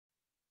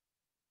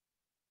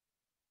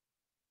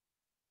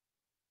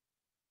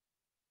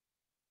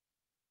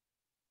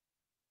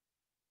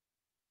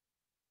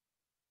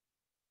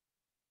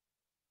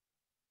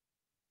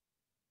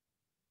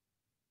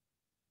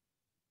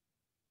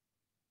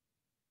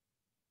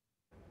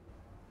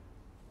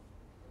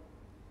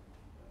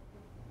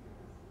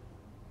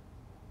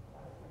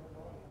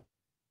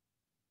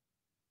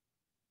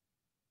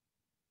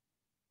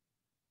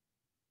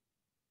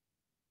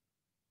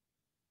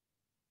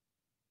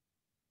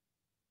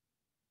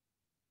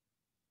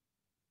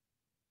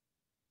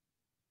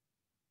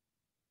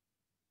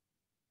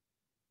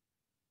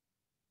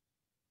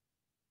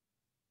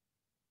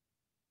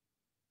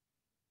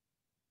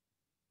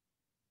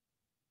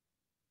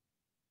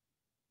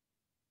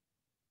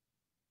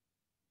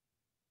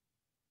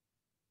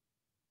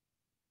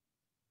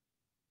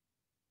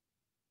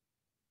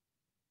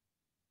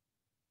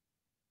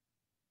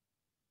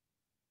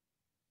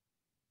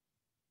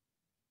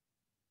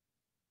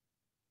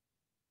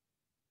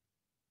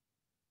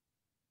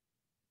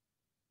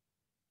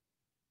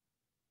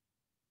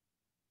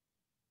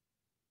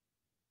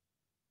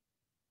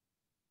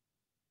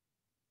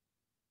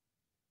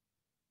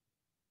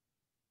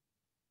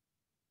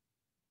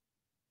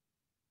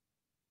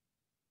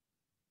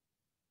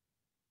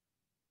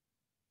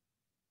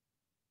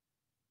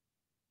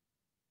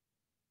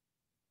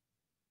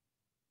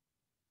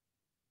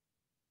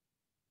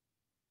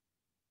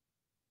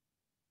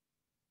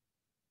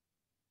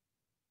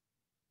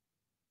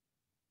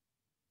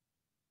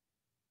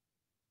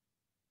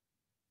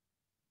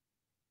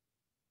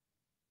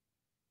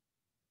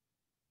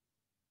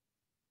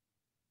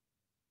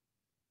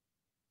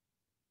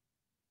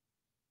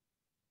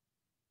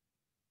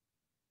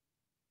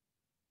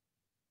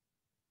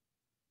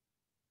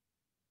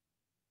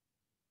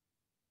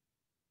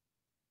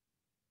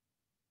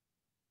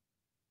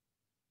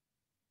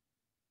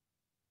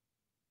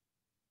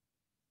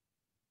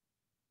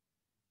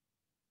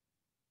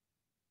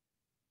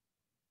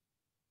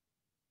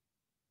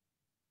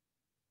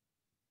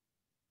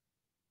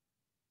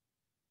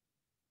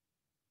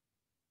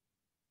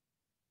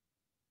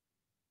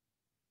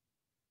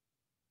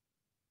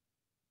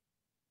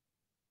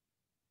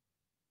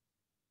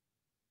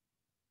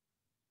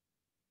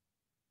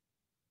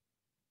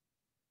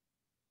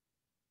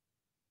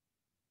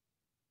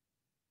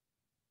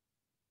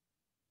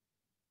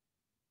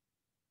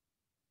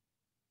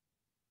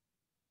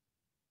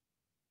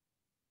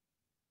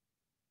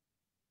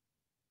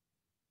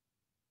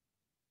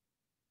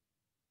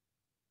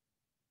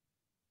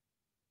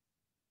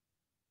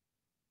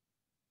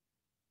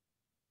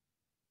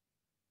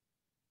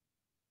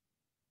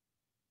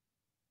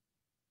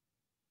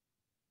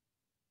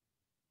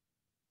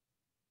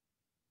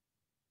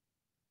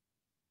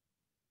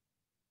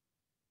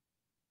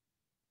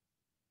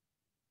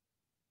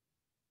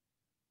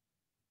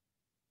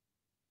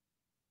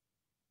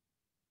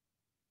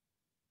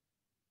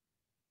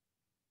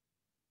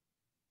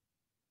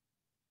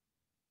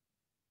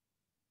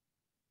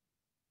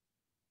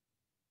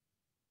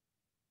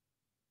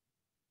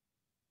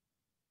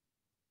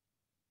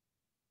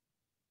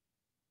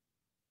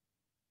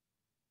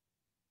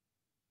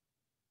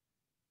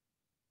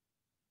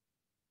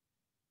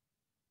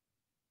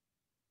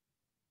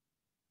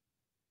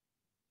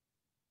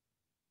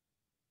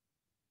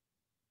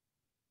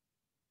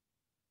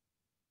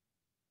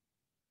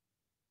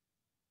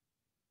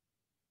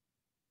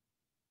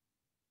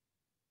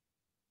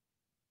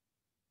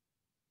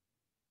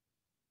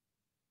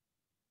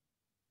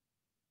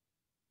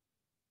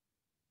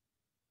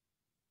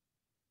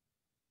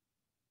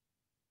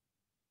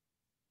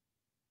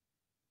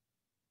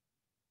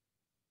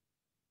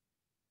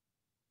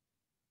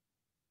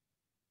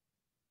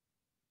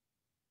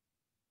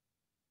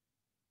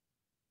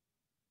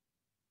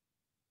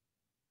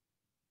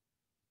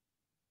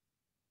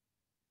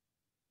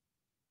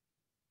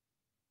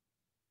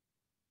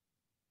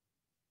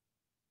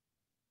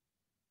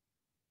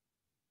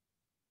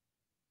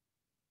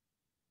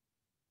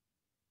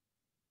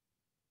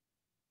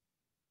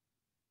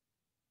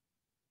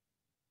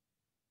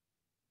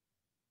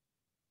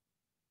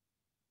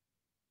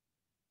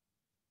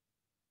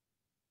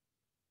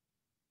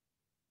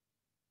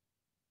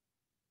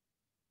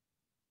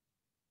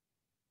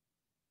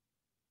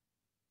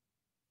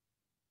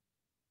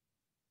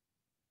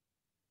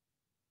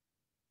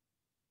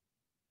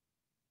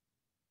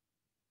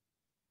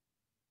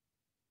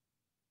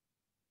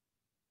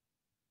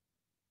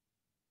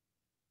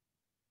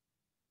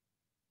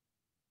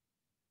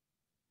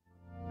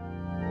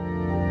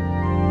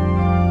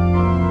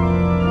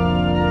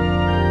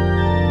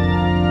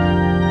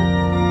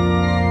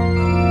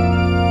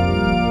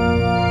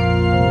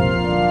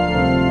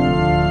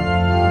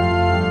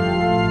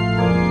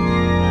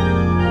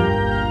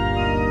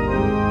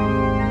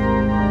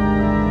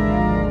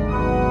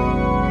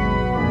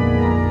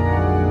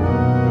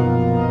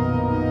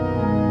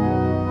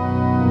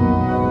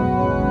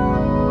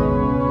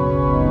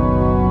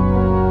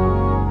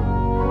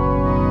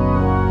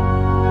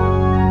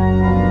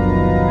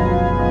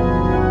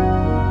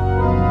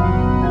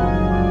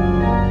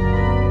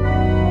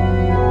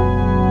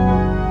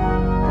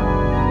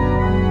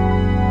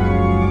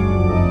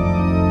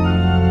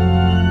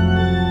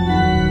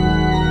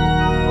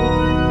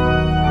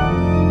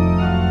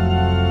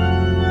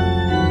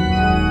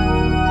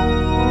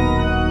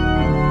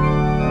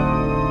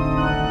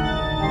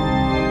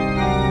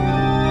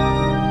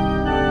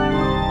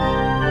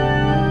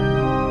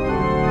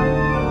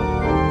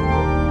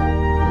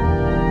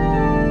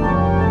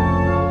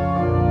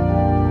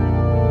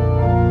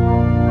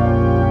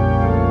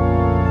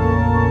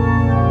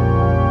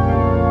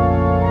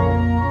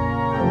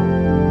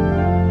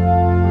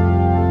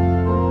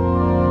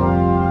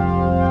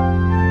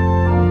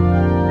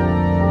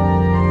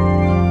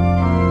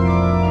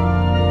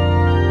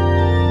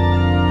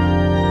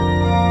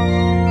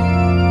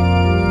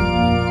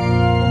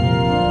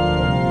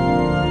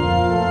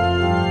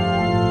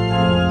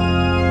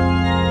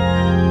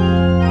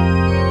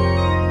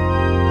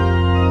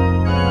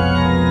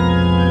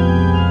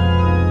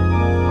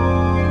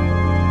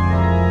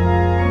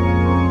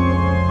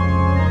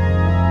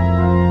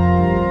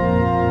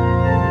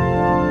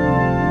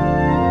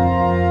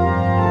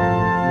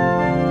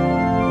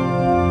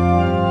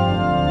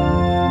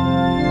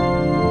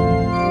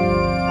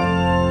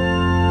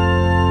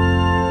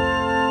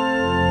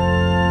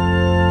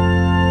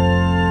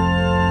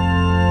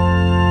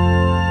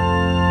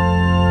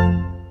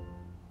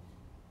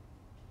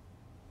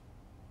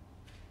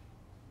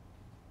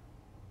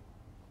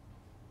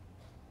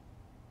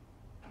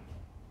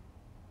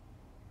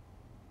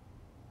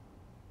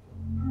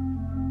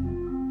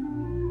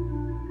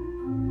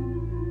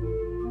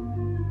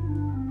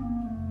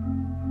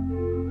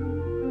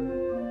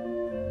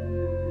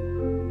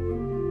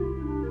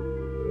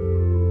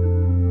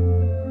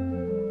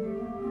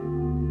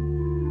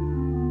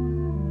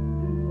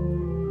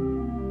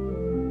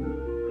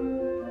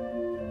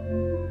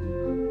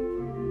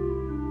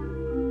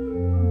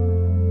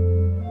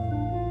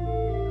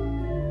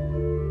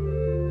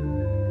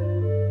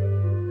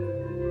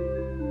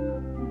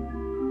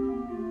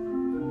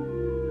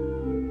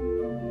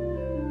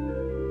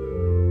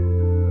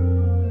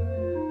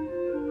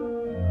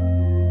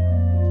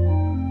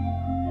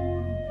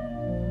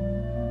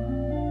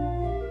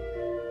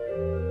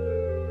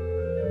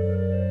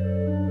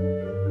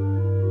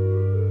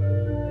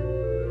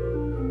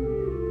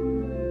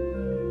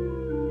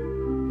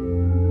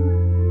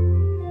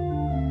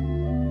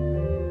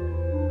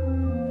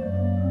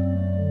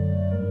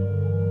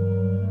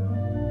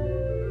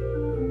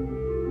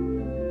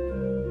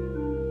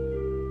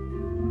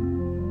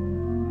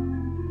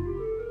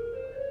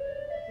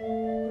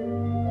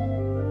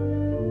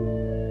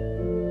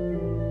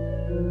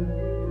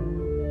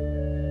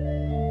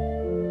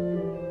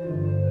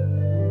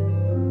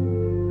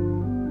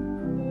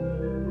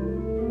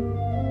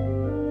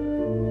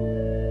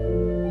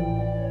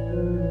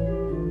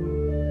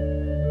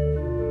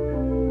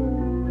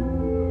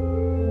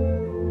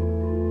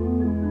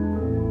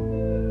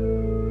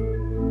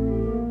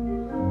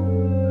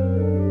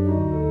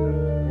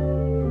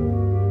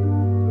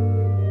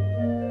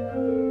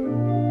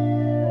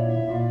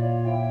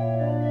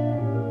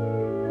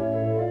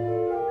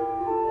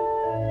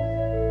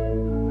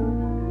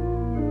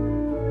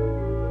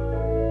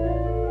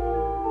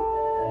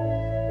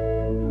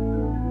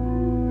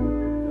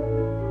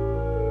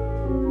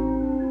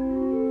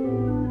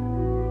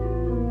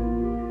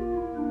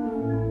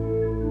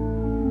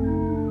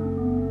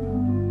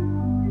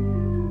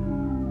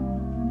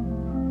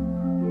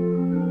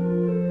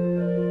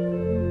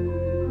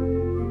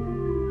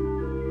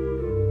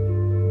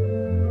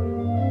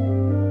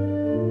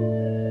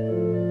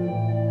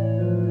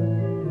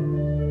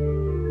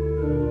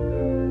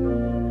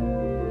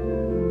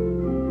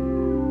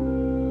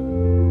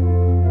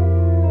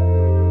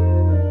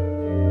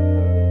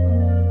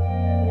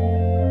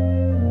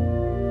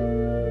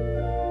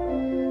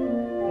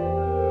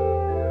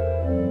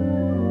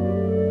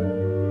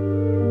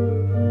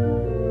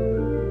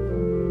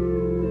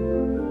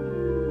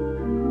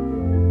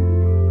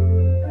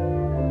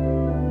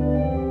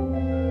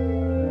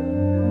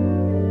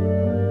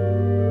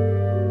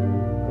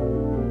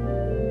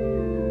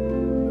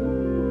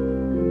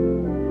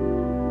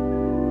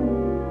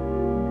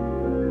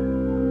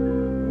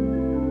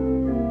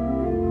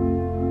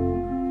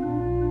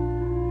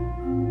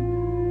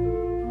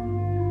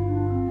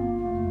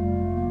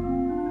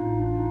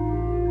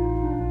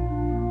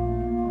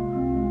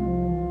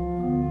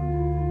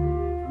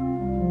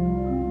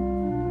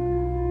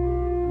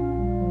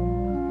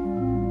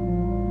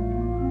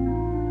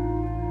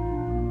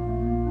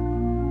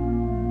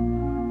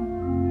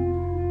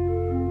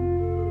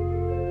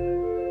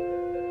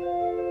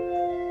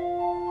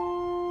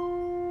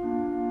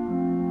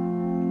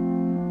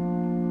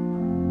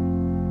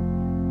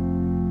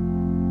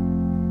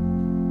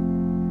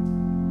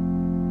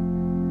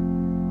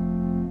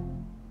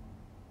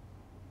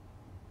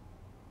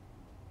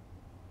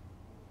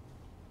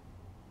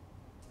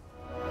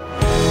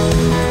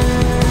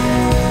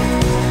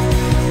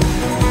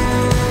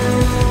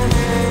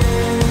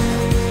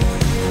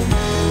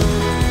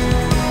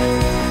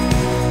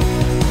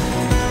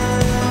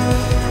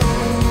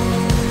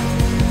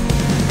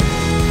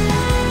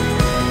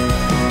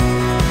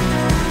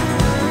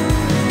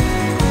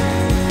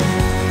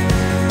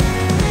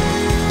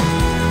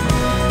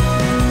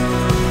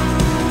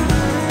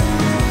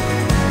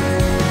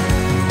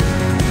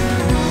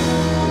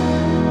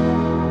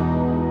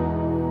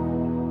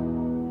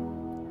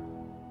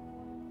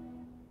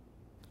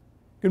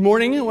Good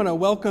morning. I want to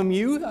welcome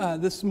you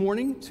this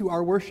morning to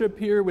our worship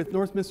here with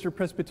Northminster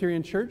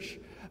Presbyterian Church.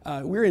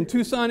 We're in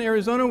Tucson,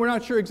 Arizona. We're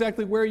not sure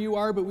exactly where you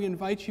are, but we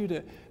invite you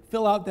to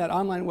fill out that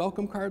online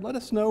welcome card. Let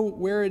us know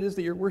where it is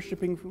that you're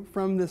worshiping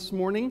from this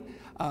morning.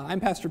 I'm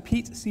Pastor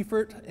Pete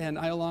Seiferth, and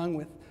I, along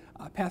with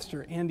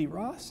Pastor Andy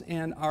Ross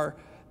and our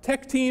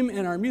tech team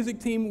and our music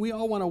team, we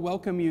all want to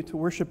welcome you to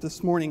worship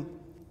this morning.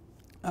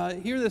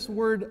 Hear this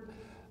word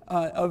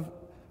of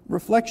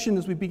reflection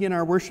as we begin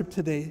our worship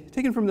today,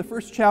 taken from the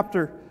first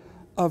chapter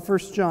of 1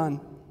 John.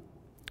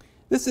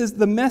 This is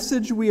the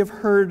message we have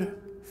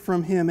heard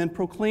from him and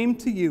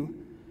proclaimed to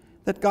you,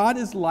 that God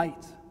is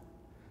light,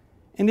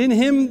 and in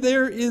him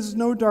there is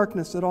no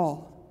darkness at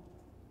all.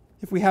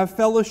 If we have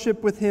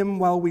fellowship with him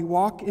while we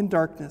walk in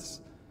darkness,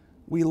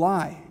 we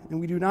lie and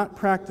we do not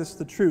practice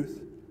the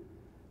truth.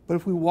 But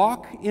if we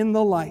walk in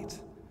the light,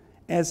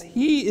 as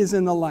he is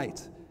in the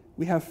light,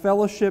 we have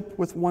fellowship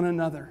with one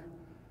another.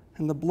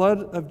 And the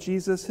blood of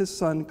Jesus, his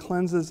Son,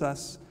 cleanses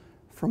us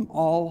from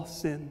all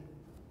sin.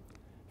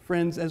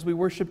 Friends, as we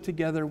worship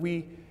together,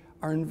 we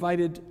are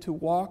invited to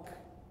walk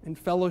in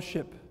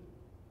fellowship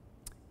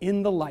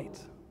in the light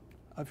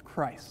of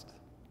Christ.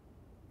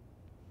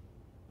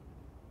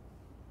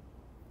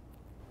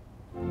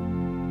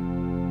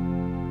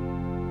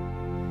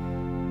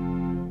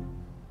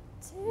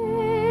 Taste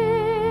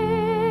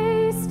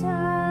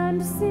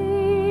and see.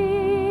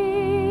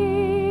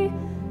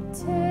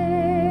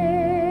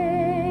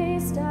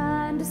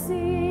 See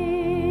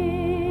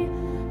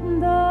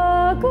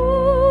the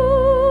goodness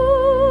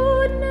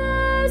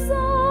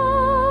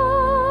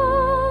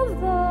of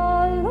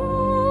the Lord.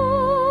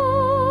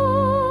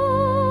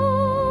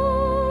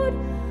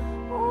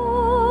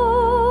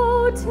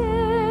 Oh,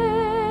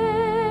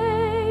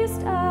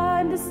 taste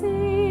and see.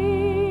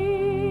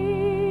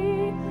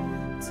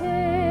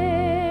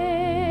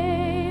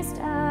 Taste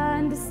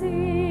and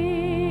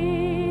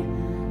see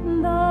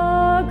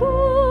the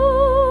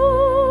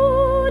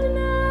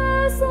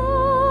goodness of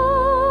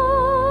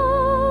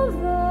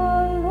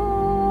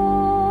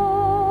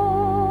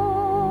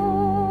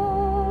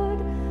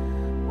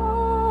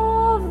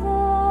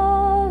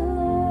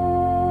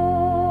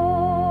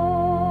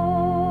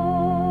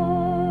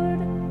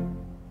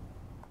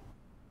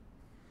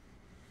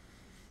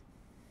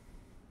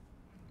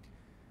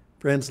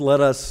Friends, let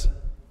us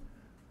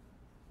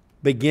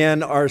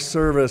begin our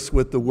service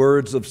with the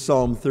words of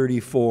Psalm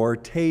 34,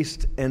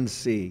 taste and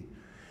see.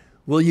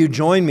 Will you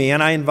join me?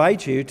 And I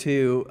invite you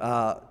to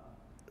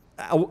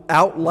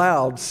out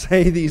loud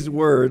say these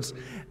words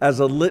as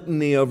a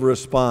litany of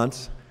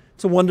response.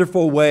 It's a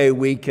wonderful way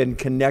we can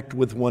connect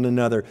with one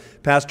another.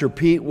 Pastor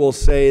Pete will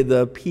say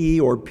the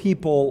P or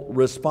people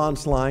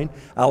response line.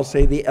 I'll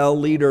say the L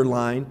leader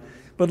line.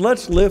 But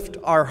let's lift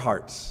our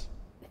hearts.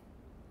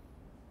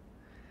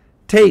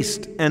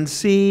 Taste and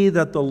see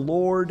that the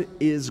Lord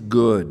is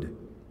good.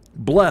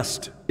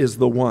 Blessed is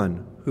the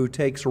one who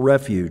takes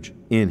refuge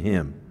in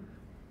him.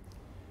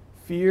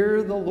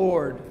 Fear the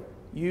Lord,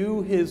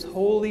 you his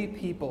holy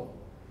people,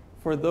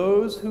 for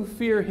those who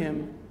fear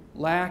him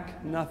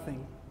lack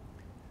nothing.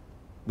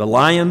 The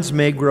lions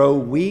may grow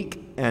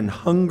weak and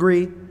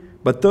hungry,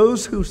 but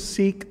those who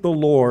seek the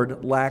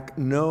Lord lack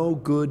no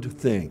good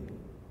thing.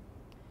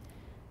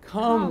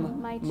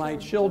 Come, my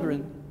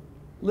children,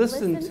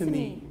 listen to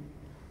me.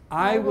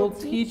 I will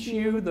teach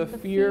you the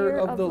fear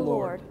of the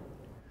Lord.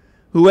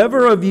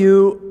 Whoever of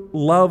you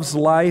loves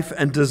life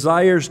and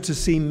desires to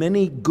see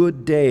many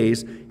good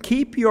days,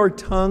 keep your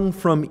tongue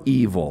from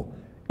evil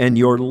and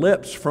your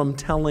lips from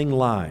telling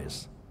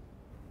lies.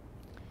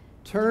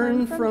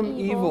 Turn from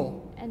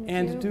evil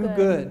and do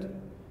good.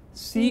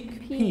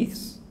 Seek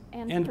peace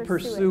and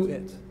pursue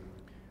it.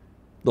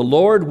 The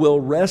Lord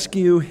will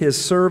rescue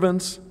his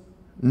servants.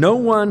 No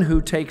one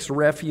who takes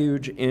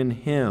refuge in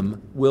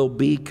him will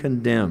be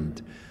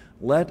condemned.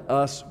 Let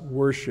us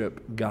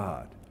worship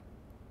God.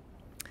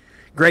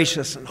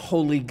 Gracious and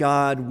holy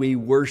God, we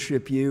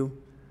worship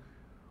you.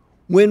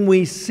 When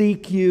we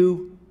seek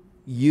you,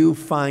 you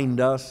find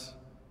us.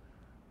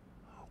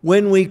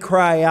 When we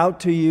cry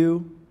out to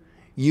you,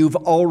 you've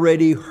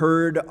already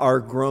heard our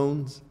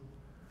groans.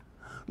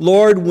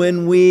 Lord,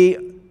 when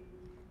we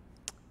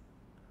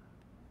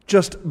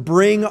just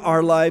bring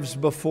our lives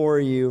before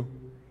you,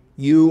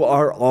 you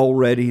are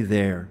already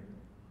there.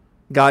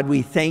 God,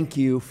 we thank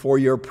you for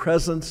your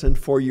presence and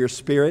for your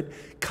Spirit.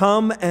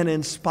 Come and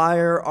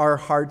inspire our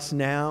hearts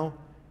now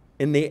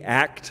in the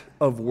act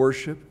of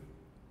worship.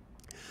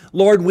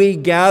 Lord, we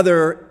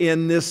gather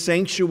in this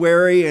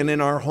sanctuary and in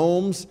our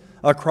homes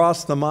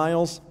across the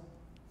miles.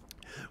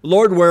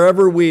 Lord,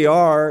 wherever we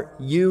are,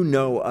 you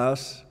know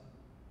us.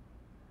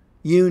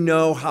 You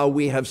know how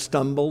we have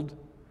stumbled.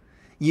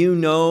 You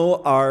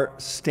know our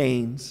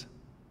stains.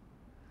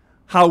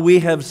 How we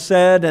have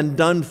said and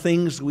done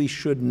things we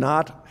should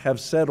not have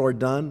said or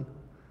done.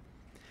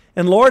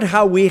 And Lord,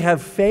 how we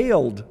have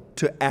failed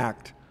to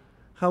act,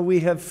 how we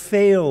have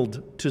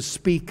failed to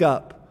speak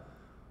up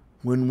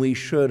when we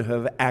should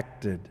have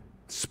acted,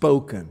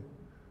 spoken.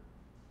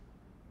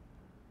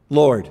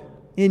 Lord,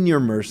 in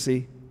your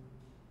mercy,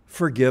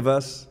 forgive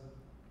us.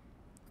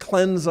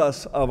 Cleanse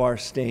us of our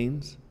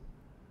stains.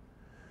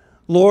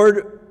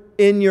 Lord,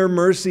 in your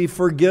mercy,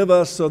 forgive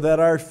us so that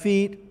our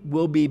feet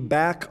will be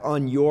back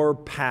on your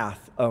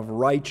path of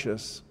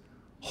righteous,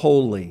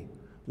 holy,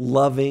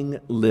 loving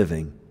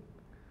living.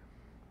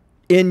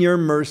 In your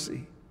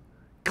mercy,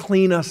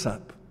 clean us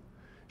up.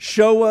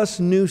 Show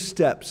us new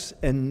steps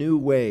and new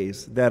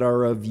ways that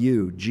are of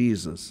you,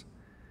 Jesus.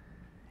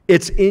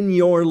 It's in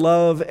your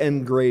love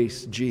and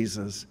grace,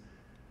 Jesus,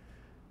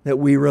 that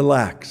we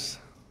relax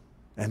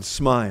and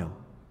smile,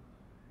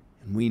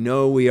 and we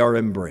know we are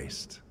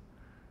embraced.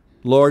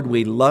 Lord,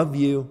 we love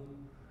you.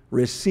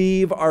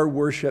 Receive our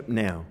worship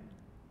now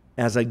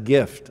as a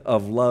gift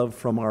of love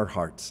from our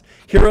hearts.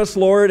 Hear us,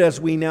 Lord,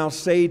 as we now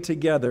say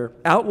together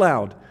out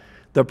loud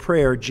the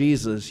prayer,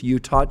 Jesus, you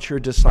taught your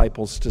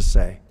disciples to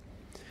say.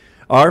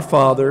 Our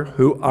Father,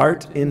 who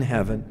art in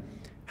heaven,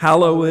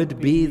 hallowed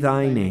be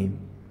thy name.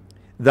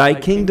 Thy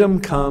kingdom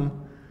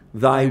come,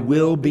 thy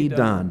will be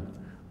done,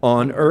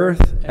 on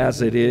earth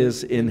as it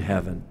is in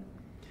heaven.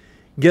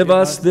 Give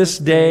us this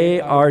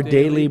day our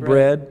daily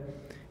bread,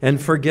 and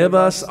forgive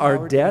us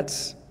our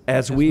debts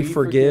as we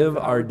forgive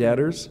our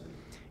debtors.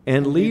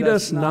 And lead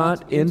us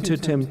not into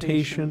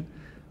temptation,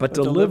 but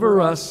deliver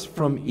us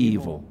from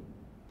evil.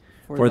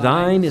 For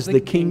thine is the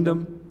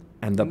kingdom,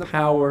 and the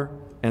power,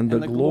 and the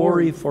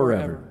glory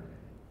forever.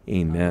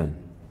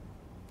 Amen.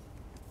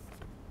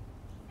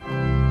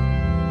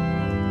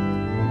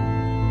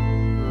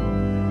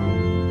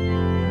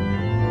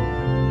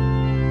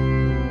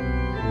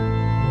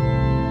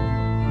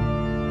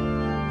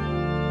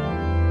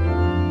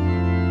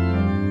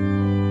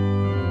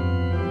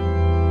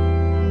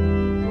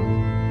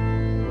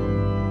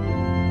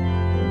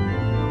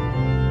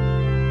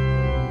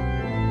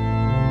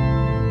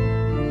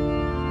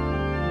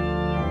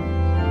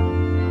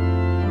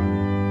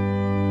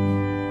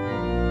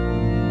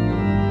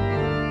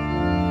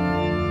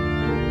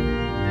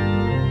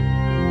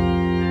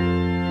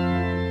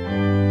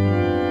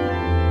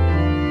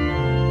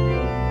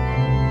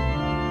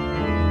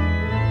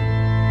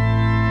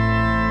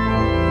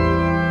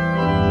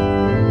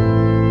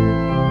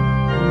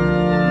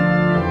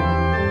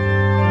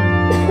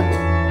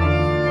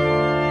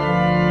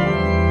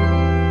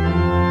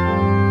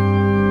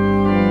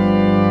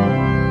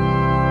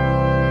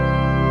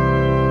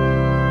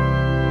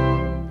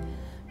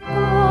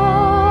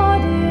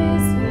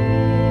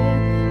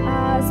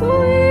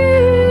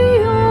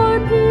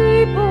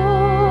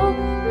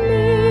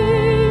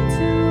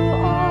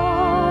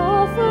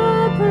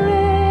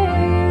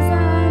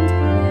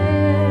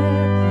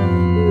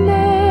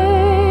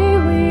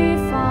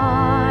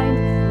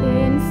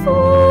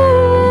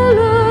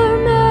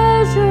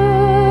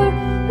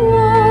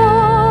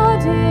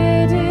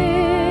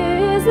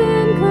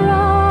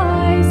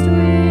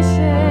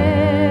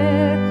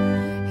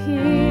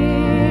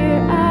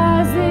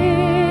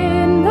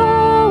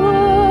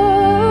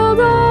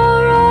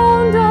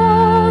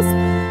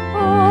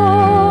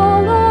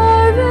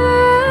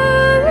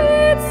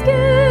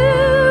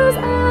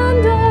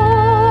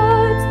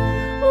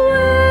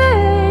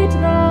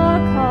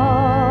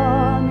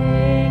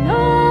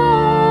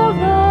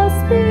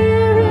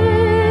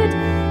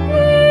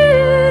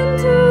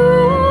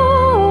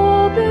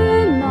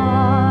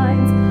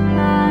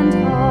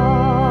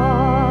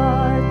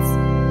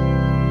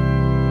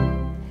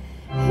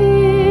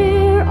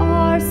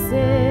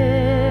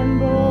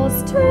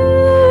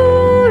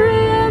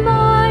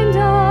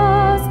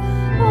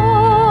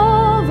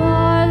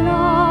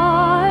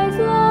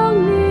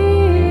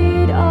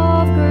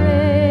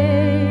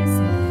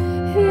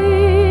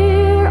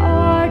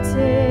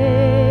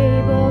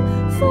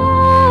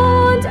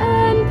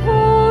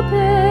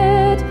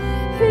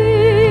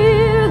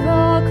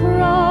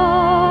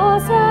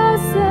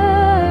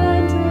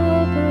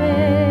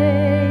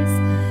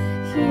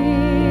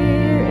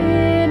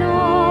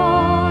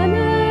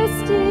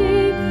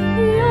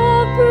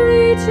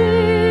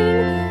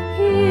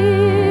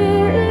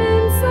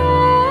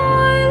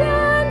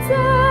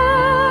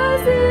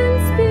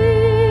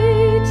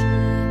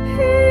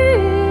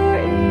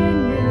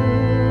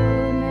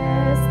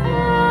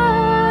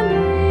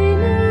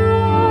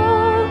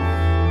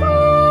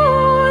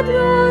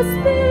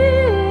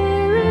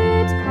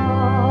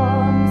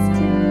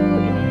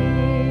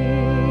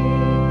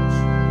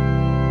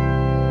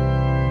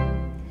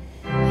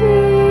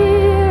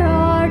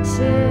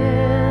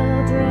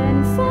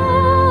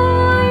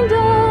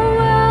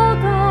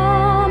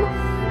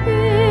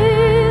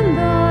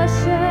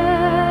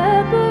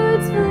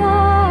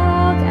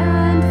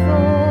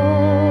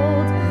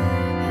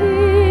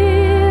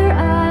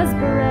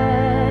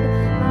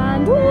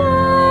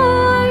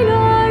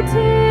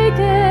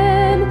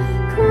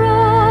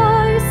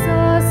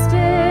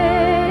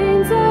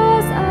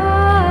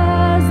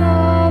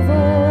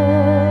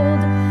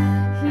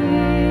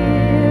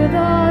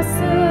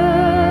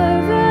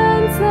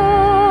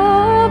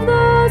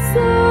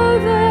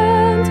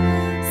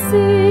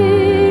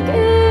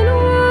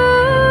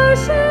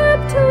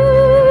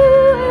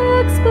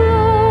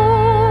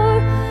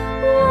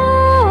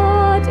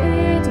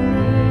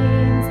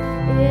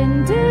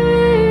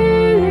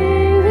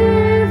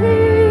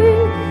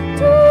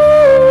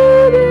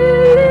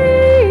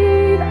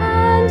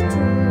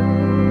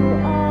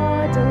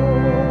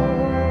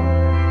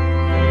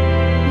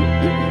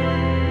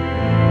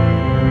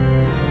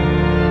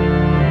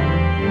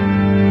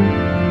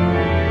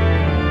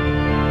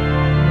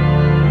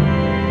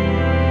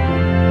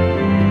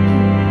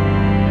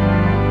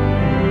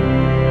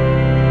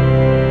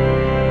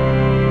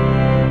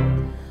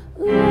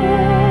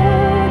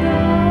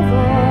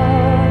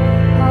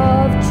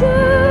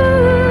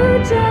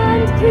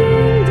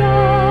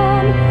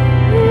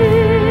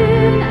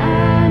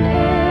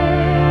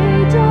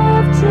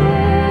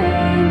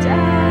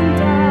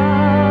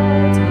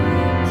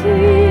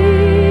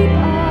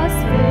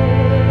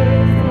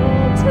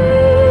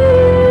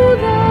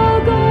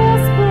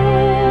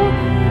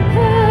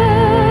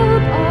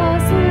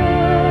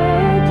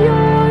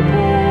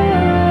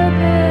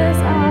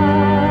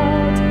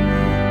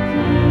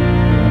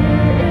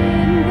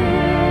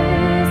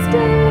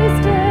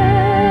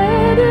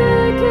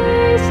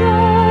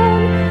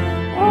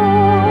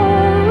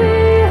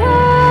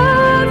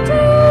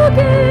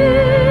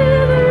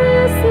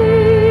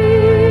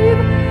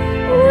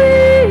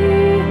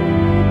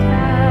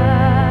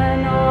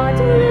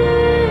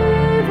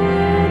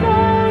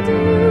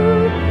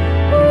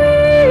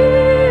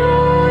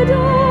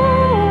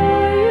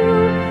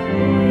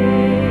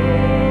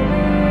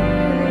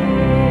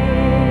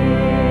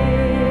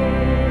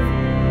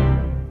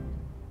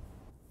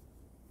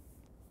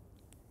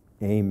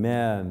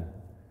 Amen.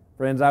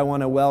 Friends, I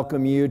want to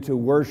welcome you to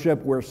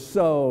worship. We're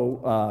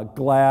so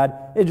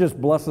glad. It just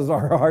blesses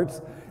our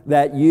hearts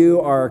that you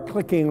are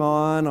clicking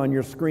on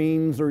your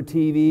screens or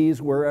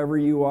TVs, wherever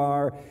you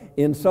are,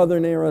 in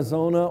southern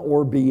Arizona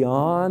or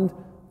beyond.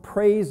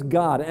 Praise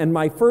God. And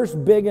my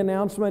first big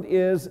announcement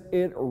is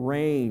it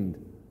rained.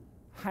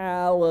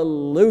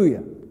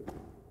 Hallelujah.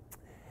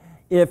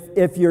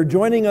 If you're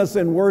joining us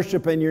in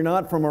worship and you're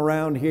not from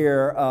around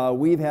here,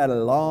 we've had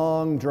a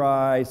long,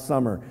 dry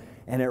summer.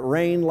 And it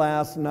rained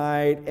last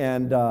night.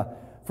 And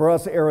for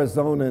us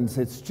Arizonans,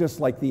 it's just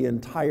like the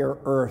entire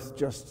earth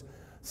just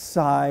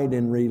sighed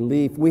in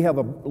relief. We have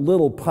a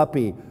little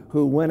puppy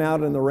who went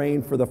out in the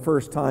rain for the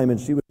first time, and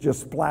she was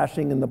just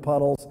splashing in the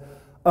puddles.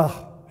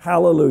 Oh,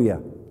 hallelujah.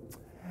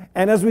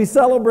 And as we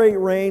celebrate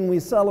rain,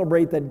 we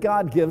celebrate that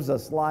God gives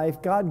us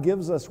life. God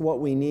gives us what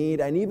we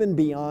need. And even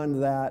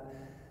beyond that,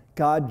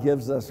 God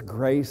gives us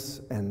grace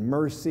and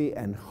mercy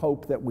and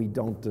hope that we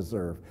don't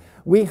deserve.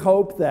 We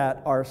hope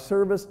that our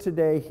service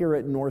today here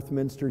at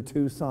Northminster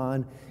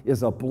Tucson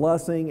is a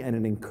blessing and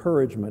an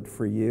encouragement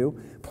for you.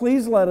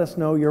 Please let us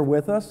know you're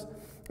with us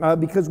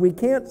because we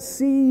can't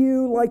see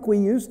you like we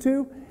used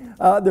to.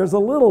 There's a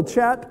little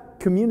chat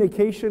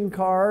communication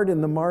card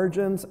in the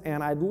margins,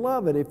 and I'd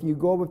love it if you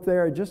go up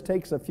there. It just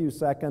takes a few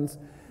seconds.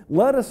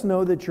 Let us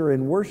know that you're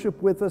in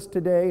worship with us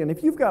today. And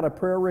if you've got a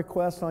prayer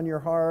request on your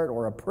heart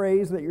or a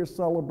praise that you're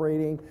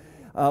celebrating,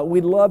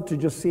 we'd love to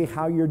just see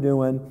how you're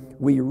doing.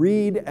 We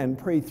read and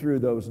pray through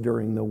those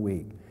during the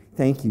week.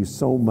 Thank you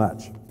so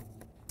much.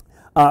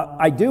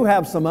 I do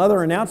have some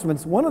other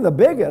announcements. One of the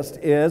biggest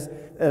is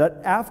that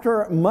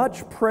after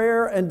much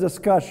prayer and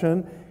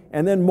discussion,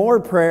 and then more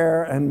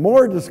prayer and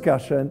more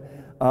discussion,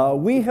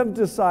 we have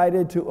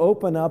decided to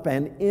open up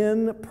an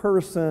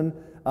in-person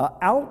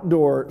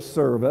outdoor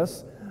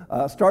service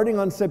starting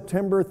on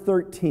September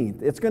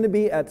 13th. It's going to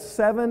be at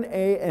 7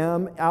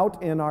 a.m.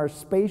 out in our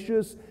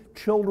spacious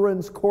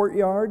children's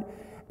courtyard.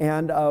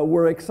 And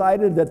we're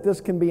excited that this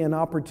can be an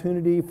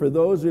opportunity for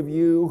those of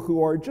you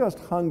who are just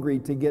hungry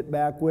to get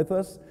back with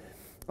us.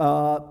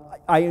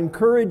 I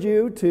encourage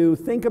you to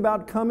think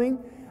about coming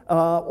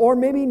or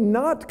maybe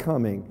not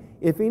coming.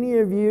 If any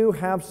of you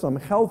have some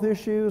health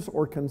issues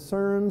or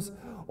concerns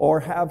or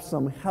have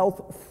some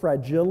health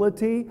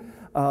fragility,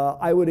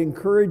 I would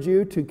encourage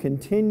you to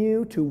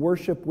continue to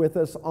worship with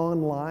us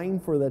online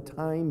for the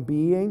time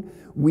being.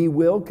 We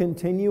will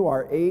continue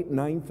our 8,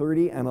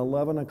 9:30, and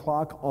 11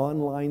 o'clock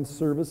online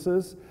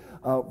services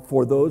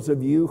for those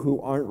of you who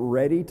aren't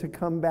ready to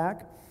come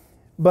back.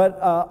 But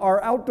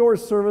our outdoor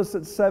service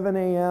at 7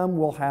 a.m.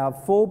 will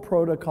have full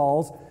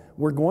protocols.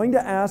 We're going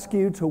to ask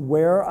you to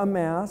wear a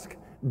mask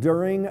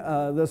during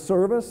the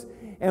service,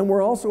 and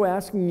we're also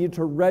asking you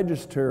to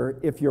register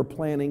if you're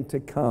planning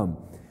to come.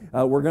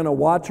 We're going to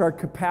watch our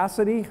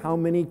capacity, how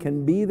many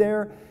can be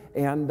there,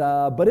 and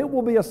but it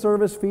will be a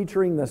service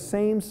featuring the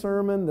same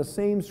sermon, the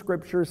same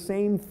scripture,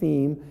 same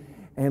theme,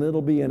 and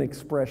it'll be an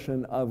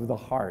expression of the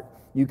heart.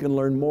 You can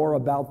learn more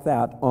about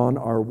that on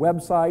our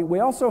website. We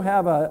also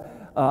have a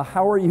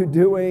how are you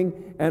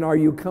doing, and are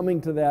you coming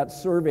to that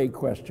survey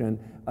question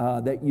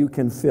that you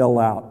can fill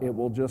out. It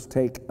will just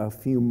take a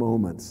few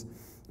moments,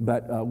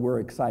 but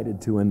we're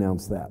excited to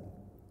announce that.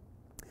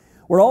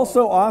 We're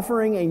also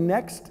offering a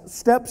Next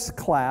Steps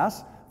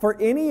class for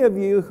any of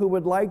you who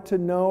would like to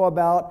know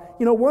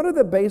about, what are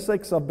the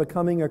basics of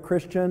becoming a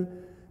Christian,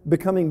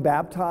 becoming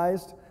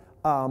baptized,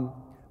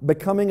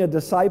 becoming a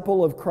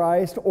disciple of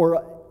Christ,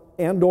 or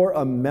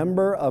a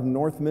member of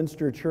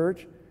Northminster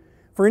Church.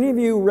 For any of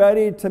you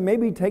ready to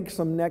maybe take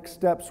some next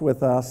steps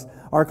with us,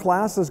 our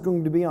class is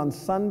going to be on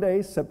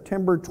Sunday,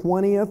 September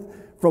 20th,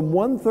 from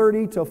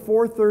 1:30 to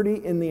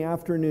 4:30 in the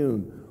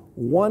afternoon.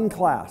 One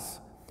class,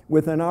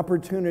 with an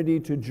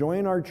opportunity to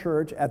join our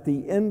church at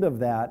the end of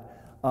that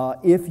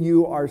if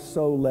you are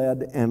so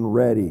led and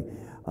ready.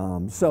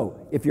 So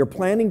if you're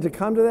planning to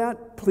come to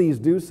that, please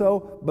do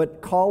so, but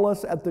call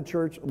us at the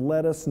church,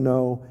 let us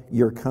know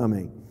you're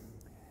coming.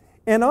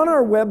 And on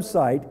our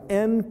website,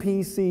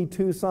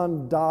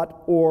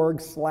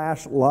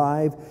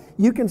 npctucson.org/live,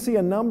 you can see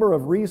a number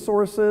of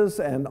resources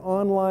and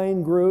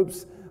online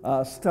groups,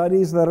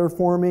 studies that are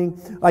forming.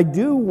 I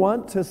do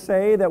want to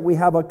say that we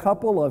have a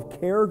couple of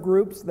care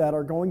groups that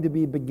are going to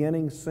be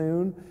beginning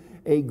soon,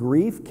 a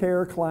grief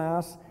care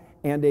class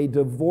and a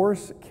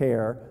divorce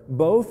care.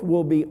 Both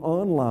will be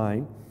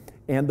online,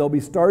 and they'll be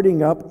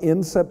starting up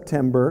in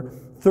September.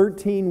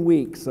 13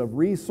 weeks of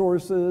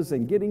resources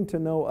and getting to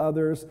know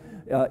others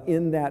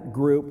in that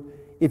group.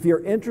 If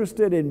you're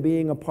interested in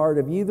being a part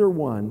of either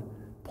one,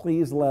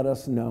 please let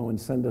us know and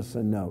send us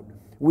a note.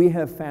 We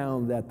have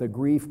found that the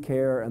grief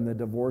care and the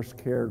divorce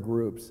care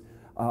groups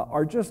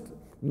are just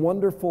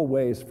wonderful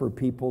ways for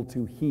people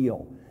to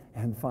heal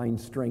and find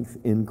strength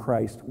in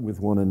Christ with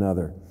one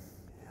another.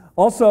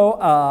 Also,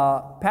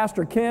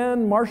 Pastor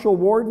Ken, Marshall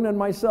Warden, and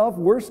myself,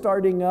 we're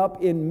starting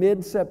up in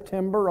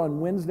mid-September on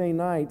Wednesday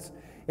nights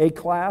a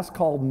class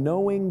called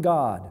Knowing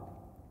God.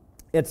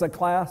 It's a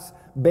class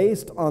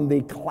based on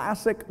the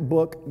classic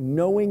book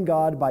Knowing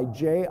God by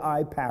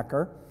J.I.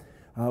 Packer.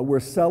 We're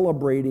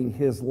celebrating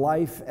his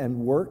life and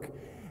work.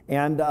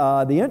 And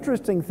the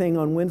interesting thing,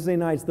 on Wednesday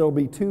nights, there'll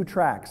be 2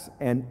 tracks: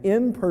 an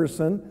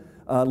in-person,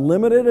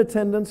 limited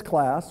attendance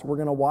class. We're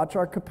going to watch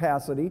our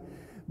capacity,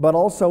 but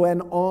also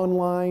an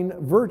online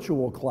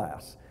virtual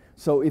class.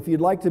 So if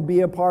you'd like to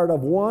be a part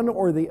of one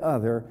or the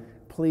other,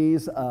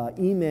 please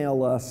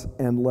email us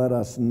and let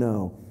us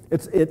know.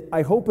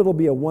 I hope it'll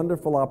be a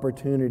wonderful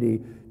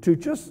opportunity to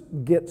just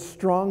get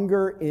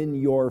stronger in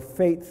your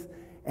faith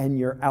and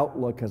your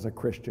outlook as a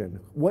Christian,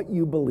 what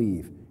you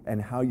believe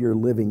and how you're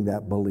living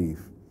that belief.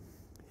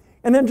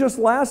 And then just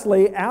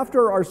lastly,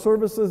 after our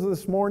services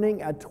this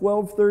morning at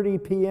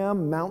 12:30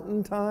 p.m.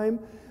 Mountain Time,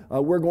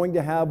 we're going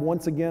to have,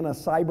 once again, a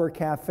cyber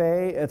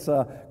cafe. It's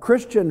a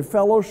Christian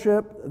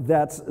fellowship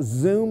that's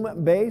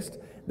Zoom-based.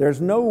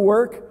 There's no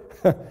work.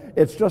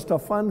 It's just a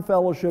fun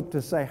fellowship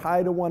to say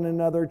hi to one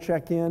another,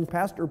 check in.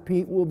 Pastor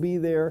Pete will be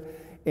there.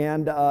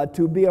 And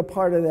to be a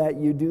part of that,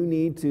 you do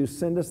need to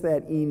send us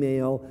that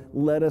email.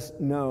 Let us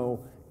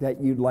know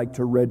that you'd like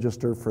to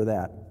register for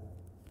that.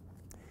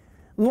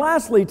 And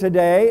lastly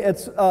today,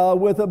 it's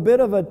with a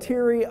bit of a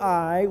teary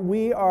eye,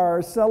 we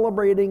are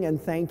celebrating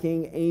and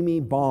thanking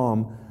Amy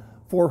Baum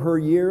for her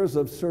years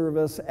of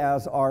service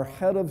as our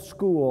head of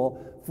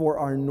school for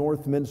our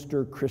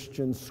Northminster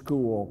Christian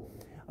School.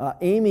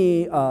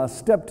 Amy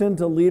stepped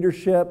into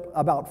leadership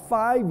about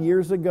 5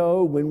 years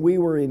ago when we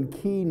were in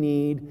key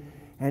need,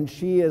 and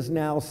she is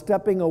now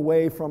stepping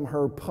away from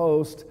her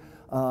post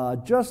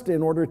just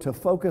in order to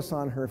focus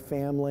on her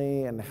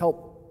family and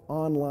help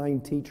online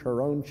teach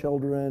her own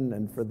children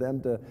and for them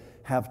to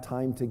have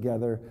time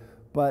together.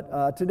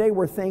 But today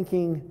we're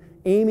thanking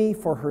Amy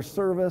for her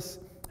service,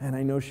 and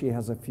I know she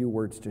has a few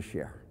words to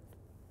share.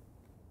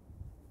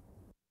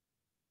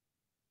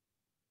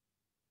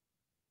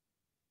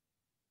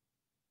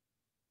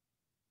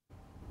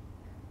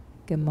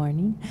 Good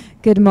morning.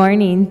 Good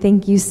morning.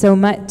 Thank you so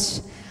much.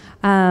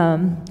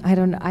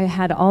 I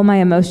had all my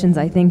emotions,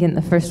 I think, in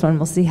the first one.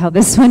 We'll see how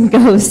this one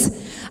goes.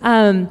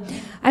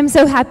 I'm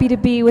so happy to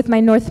be with my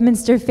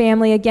Northminster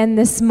family again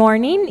this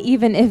morning,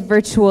 even if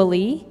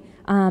virtually.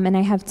 And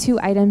I have 2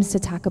 items to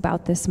talk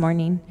about this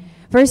morning.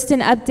 First, an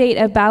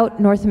update about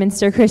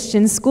Northminster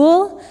Christian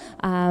School.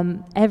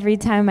 Every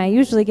time I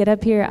usually get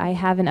up here, I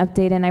have an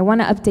update, and I want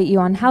to update you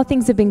on how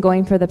things have been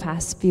going for the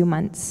past few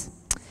months.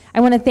 I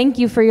want to thank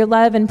you for your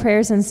love and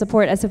prayers and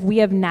support as if we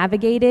have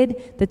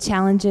navigated the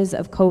challenges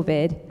of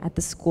COVID at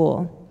the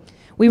school.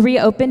 We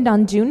reopened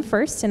on June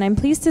 1st, and I'm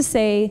pleased to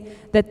say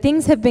that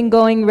things have been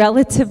going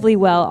relatively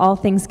well, all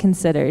things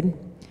considered.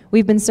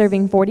 We've been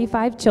serving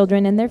 45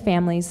 children and their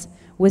families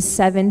with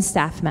 7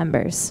 staff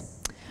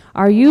members.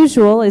 Our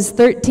usual is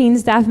 13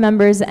 staff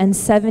members and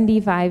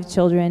 75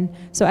 children,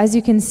 so as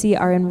you can see,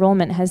 our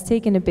enrollment has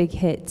taken a big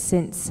hit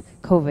since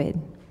COVID.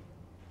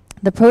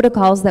 The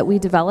protocols that we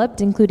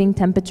developed, including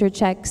temperature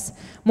checks,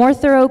 more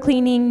thorough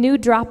cleaning, new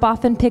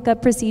drop-off and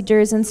pickup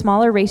procedures, and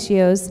smaller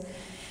ratios,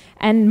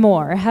 and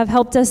more, have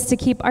helped us to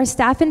keep our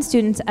staff and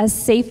students as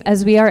safe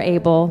as we are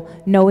able,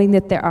 knowing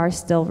that there are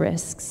still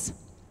risks.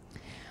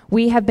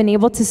 We have been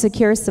able to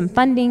secure some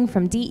funding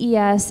from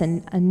DES,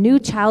 and a new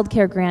child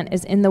care grant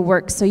is in the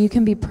works, so you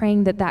can be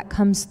praying that that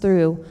comes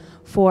through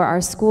for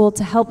our school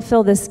to help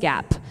fill this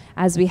gap,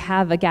 as we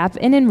have a gap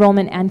in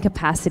enrollment and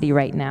capacity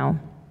right now.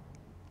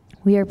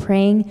 We are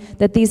praying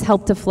that these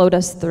help to float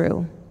us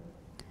through.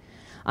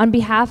 On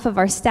behalf of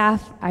our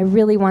staff, I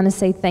really want to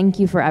say thank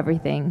you for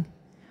everything.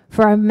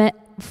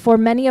 For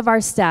many of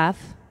our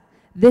staff,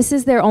 this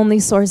is their only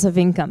source of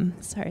income.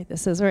 Sorry,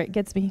 this is where it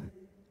gets me.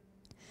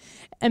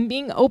 And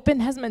being open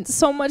has meant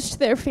so much to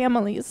their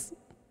families.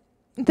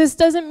 This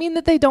doesn't mean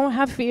that they don't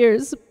have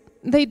fears.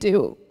 They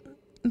do.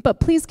 But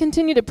please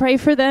continue to pray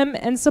for them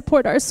and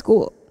support our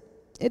school.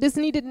 It is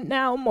needed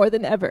now more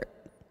than ever.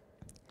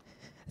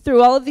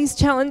 Through all of these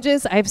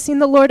challenges, I've seen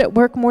the Lord at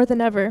work more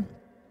than ever.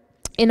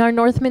 In our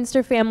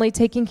Northminster family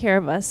taking care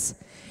of us.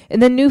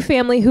 In the new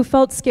family who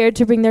felt scared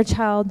to bring their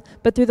child,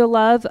 but through the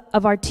love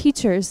of our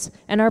teachers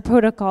and our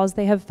protocols,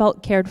 they have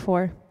felt cared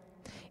for.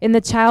 In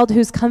the child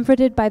who's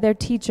comforted by their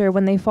teacher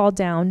when they fall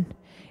down.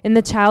 In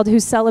the child who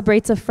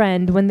celebrates a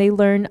friend when they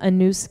learn a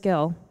new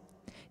skill.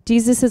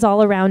 Jesus is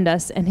all around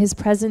us, and his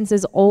presence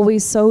is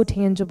always so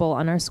tangible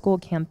on our school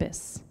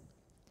campus.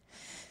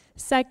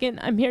 Second,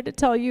 I'm here to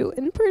tell you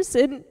in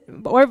person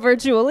or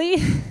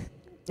virtually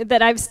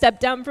that I've stepped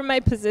down from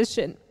my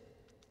position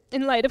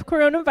in light of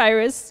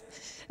coronavirus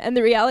and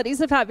the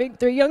realities of having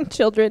 3 young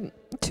children,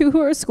 2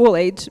 who are school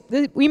age.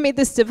 We made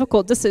this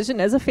difficult decision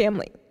as a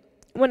family.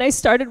 When I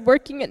started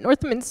working at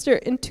Northminster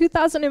in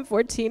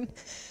 2014,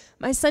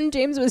 my son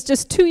James was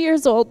just 2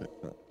 years old,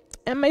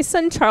 and my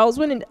son Charles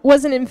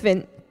was an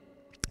infant.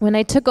 When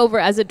I took over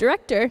as a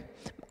director,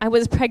 I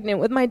was pregnant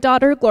with my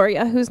daughter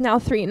Gloria, who's now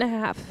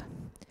 3.5.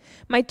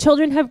 My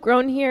children have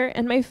grown here,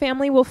 and my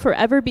family will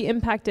forever be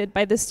impacted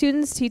by the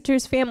students,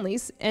 teachers,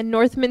 families, and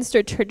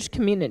Northminster church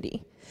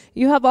community.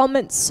 You have all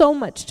meant so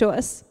much to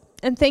us,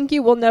 and thank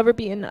you will never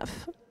be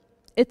enough.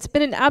 It's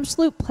been an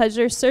absolute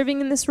pleasure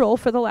serving in this role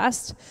for the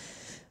last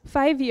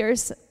 5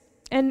 years,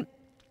 and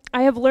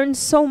I have learned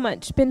so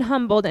much, been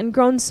humbled, and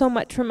grown so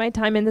much from my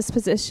time in this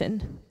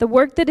position. The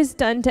work that is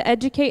done to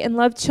educate and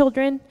love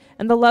children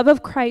and the love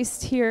of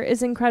Christ here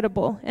is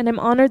incredible, and I'm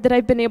honored that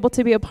I've been able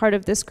to be a part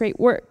of this great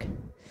work.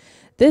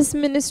 This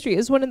ministry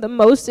is one of the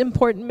most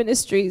important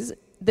ministries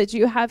that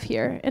you have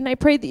here, and I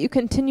pray that you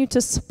continue to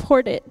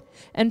support it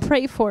and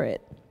pray for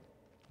it.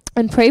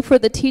 And pray for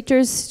the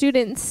teachers,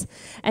 students,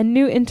 and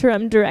new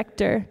interim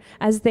director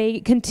as they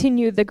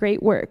continue the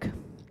great work.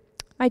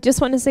 I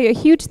just want to say a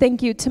huge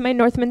thank you to my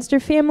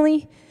Northminster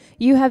family.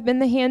 You have been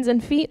the hands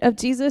and feet of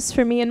Jesus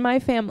for me and my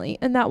family,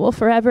 and that will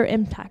forever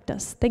impact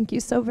us. Thank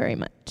you so very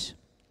much.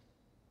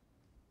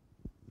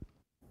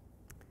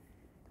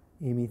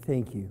 Amy,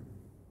 thank you.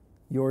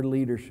 Your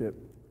leadership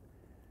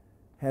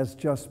has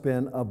just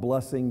been a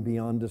blessing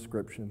beyond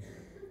description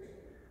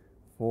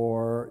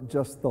for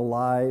just the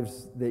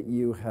lives that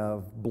you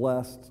have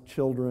blessed,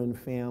 children,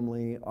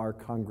 family, our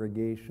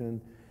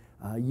congregation.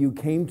 You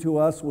came to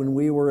us when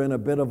we were in a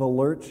bit of a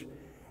lurch,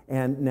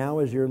 and now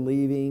as you're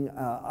leaving,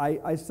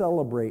 I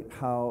celebrate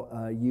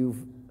how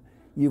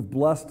you've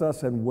blessed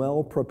us and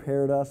well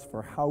prepared us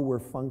for how we're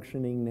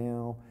functioning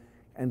now.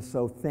 And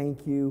so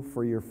thank you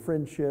for your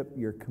friendship,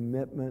 your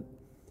commitment.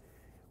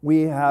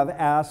 We have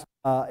asked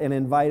and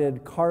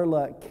invited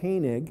Carla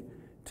Koenig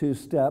to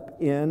step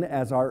in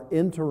as our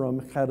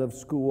interim head of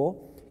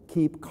school.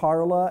 Keep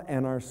Carla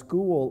and our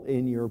school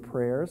in your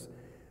prayers.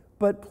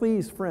 But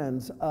please,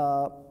 friends,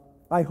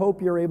 I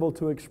hope you're able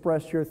to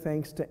express your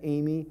thanks to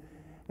Amy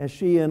as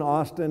she and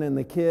Austin and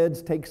the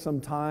kids take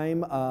some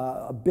time.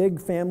 A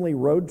big family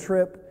road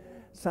trip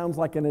sounds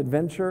like an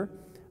adventure.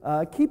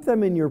 Keep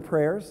them in your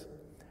prayers,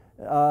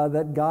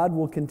 that God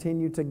will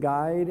continue to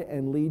guide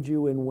and lead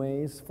you in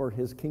ways for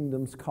His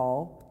kingdom's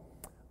call.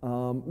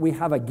 We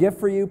have a gift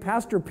for you.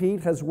 Pastor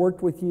Pete has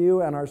worked with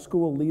you and our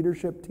school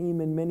leadership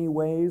team in many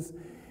ways.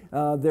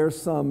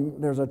 There's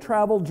a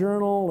travel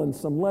journal and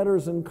some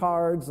letters and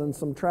cards and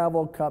some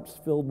travel cups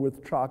filled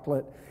with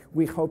chocolate.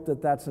 We hope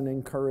that that's an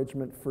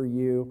encouragement for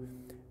you.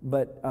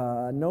 But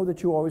know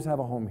that you always have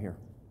a home here,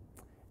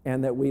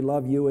 and that we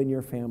love you and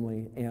your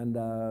family, and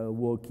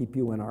we'll keep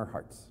you in our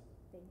hearts.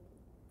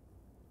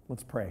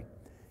 Let's pray.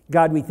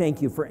 God, we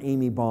thank you for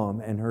Amy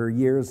Baum and her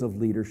years of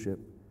leadership.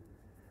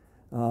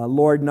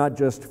 Lord, not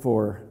just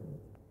for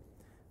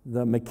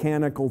the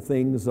mechanical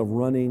things of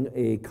running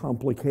a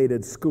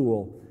complicated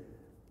school,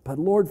 but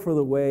Lord, for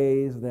the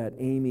ways that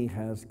Amy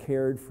has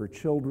cared for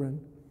children,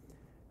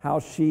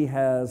 how she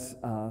has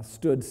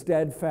stood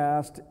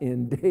steadfast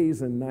in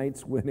days and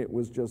nights when it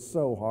was just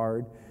so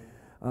hard,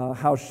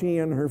 how she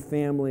and her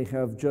family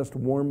have just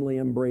warmly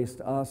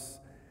embraced us.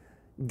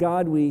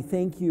 God, we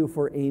thank you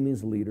for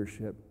Amy's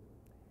leadership.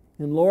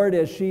 And Lord,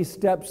 as she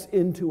steps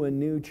into a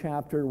new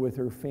chapter with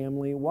her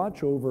family,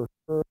 watch over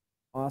her,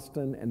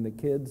 Austin, and the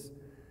kids.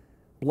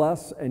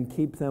 Bless and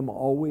keep them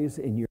always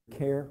in your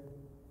care.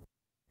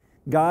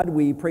 God,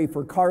 we pray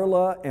for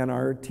Carla and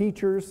our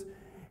teachers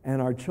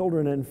and our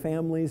children and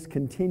families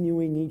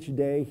continuing each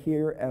day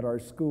here at our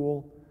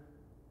school.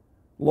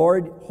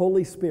 Lord,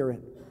 Holy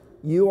Spirit,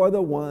 you are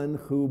the one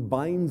who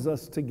binds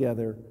us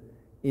together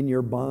in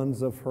your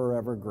bonds of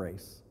forever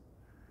grace.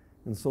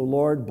 And so,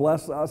 Lord,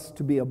 bless us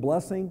to be a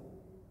blessing,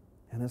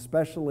 and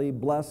especially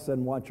bless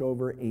and watch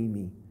over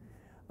Amy.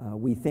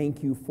 We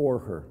thank you for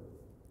her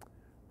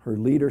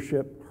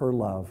leadership, her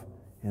love,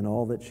 and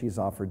all that she's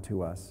offered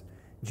to us.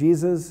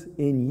 Jesus,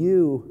 in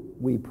you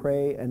we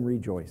pray and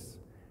rejoice.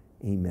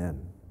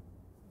 Amen.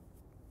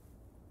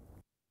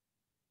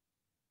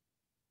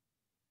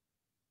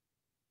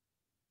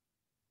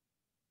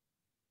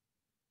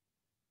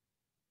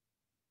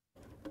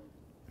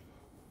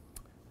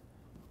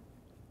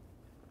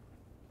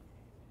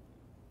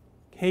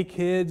 Hey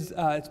kids,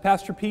 it's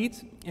Pastor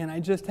Pete, and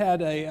I just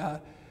had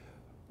a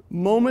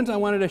moment I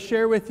wanted to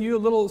share with you, a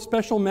little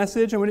special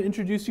message. I want to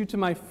introduce you to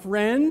my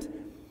friend.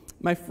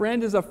 My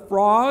friend is a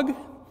frog,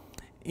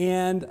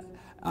 and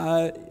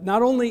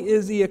not only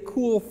is he a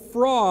cool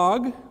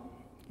frog,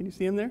 can you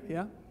see him there?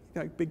 Yeah, he's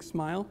got a big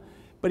smile,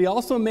 but he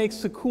also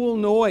makes a cool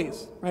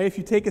noise, right? If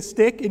you take a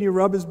stick and you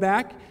rub his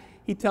back,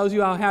 he tells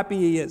you how happy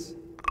he is.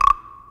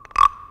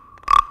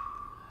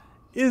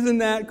 Isn't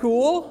that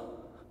cool?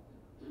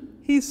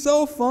 He's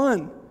so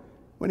fun.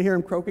 Want to hear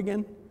him croak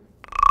again?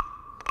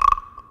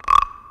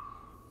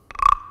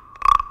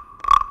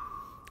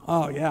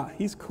 Oh yeah,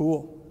 he's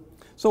cool.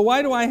 So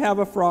why do I have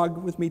a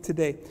frog with me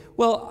today?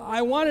 Well,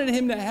 I wanted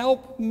him to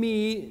help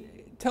me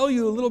tell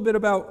you a little bit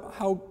about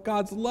how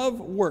God's love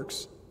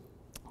works.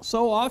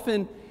 So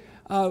often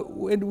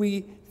when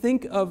we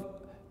think of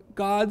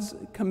God's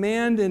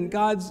command and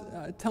God's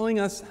telling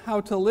us how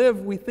to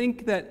live, we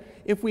think that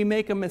if we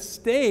make a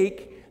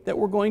mistake that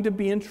we're going to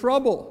be in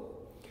trouble.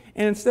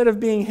 And instead of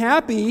being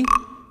happy,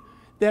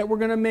 that we're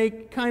going to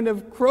make kind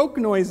of croak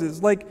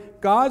noises,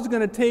 like God's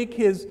going to take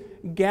his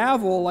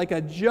gavel like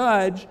a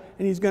judge,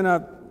 and he's going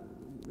to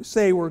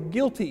say we're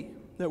guilty,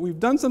 that we've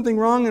done something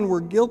wrong and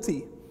we're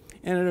guilty.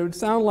 And it would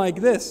sound like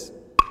this.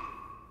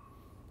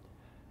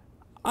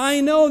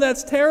 I know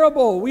that's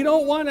terrible. We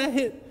don't want to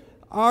hit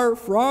our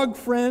frog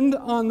friend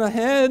on the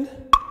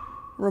head.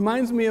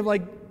 Reminds me of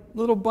like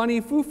little bunny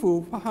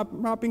foo-foo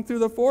hopping through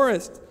the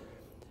forest,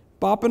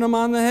 bopping him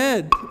on the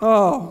head.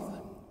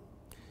 Oh,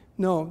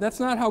 no, that's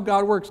not how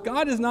God works.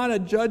 God is not a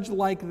judge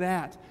like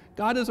that.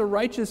 God is a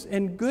righteous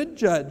and good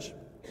judge.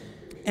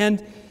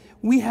 And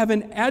we have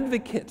an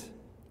advocate.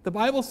 The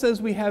Bible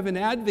says we have an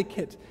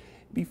advocate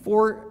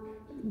before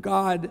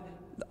God,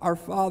 our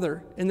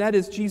Father, and that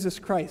is Jesus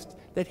Christ,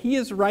 that he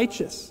is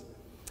righteous,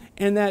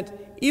 and that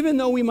even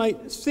though we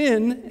might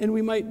sin and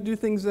we might do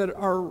things that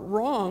are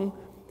wrong,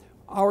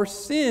 our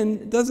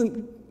sin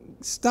doesn't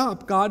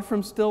stop God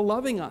from still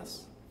loving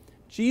us.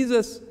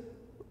 Jesus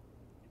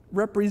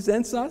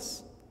represents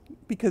us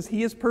because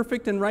he is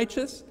perfect and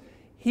righteous.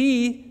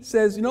 He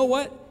says, you know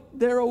what?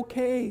 They're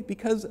okay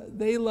because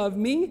they love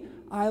me.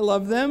 I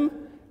love them.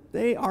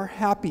 They are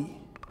happy.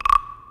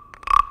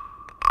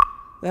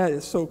 That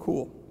is so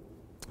cool.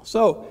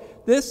 So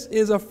this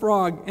is a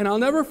frog, and I'll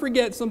never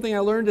forget something I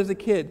learned as a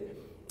kid.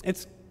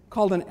 It's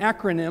called an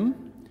acronym.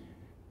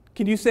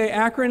 Can you say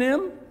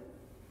acronym?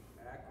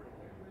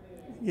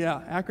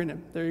 Yeah, acronym.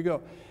 There you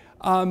go.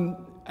 An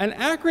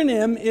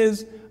acronym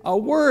is a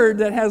word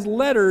that has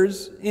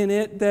letters in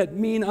it that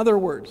mean other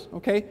words,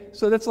 okay?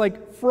 So that's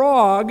like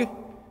frog,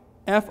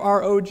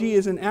 F-R-O-G,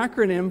 is an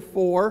acronym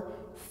for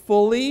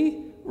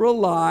fully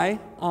rely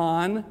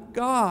on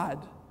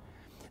God.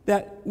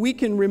 That we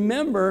can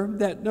remember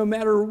that no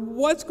matter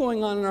what's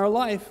going on in our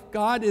life,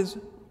 God is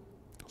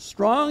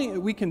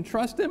strong, we can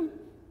trust him,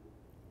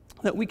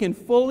 that we can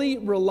fully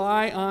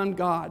rely on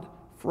God.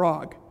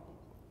 Frog.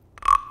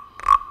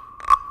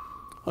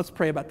 Let's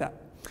pray about that.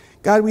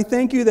 God, we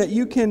thank you that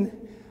you can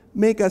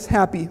make us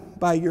happy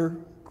by your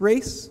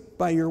grace,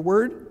 by your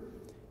word.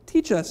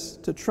 Teach us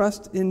to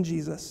trust in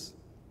Jesus,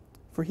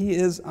 for he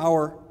is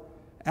our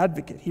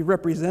advocate. He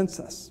represents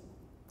us.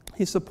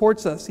 He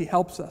supports us. He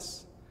helps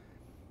us.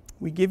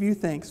 We give you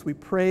thanks. We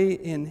pray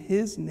in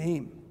his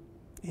name.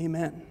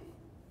 Amen.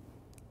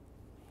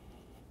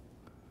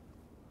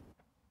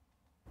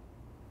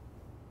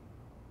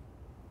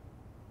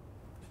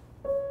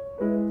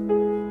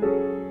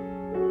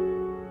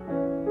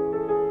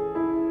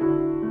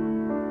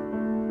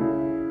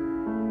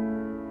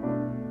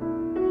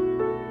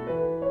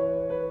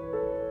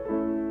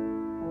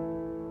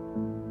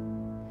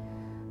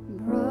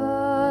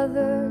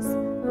 Brothers,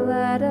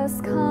 let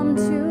us come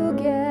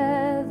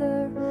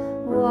together,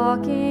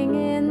 walking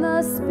in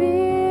the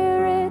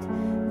Spirit.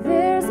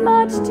 There's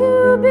much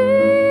to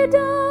be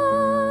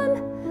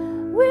done.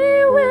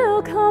 We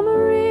will come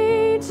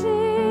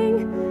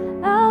reaching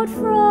out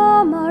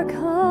from our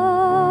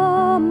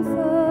comforts,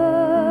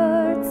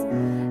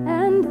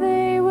 and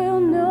they will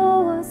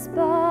know us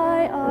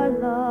by our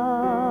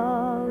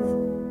love.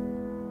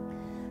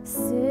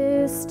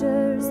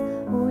 Sisters,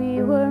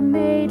 we were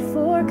made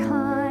for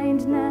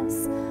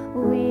kindness.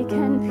 We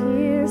can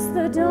pierce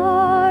the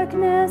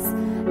darkness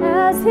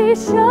as he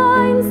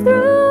shines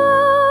through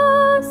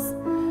us.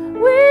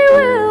 We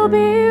will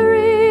be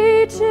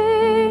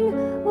reaching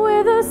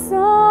with a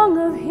song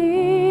of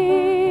healing,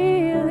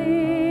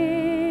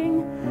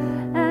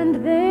 and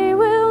they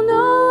will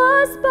know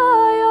us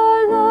by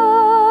our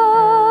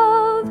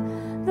love.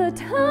 The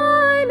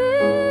time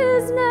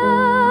is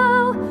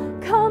now.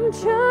 Come,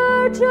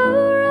 church,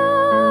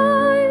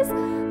 arise.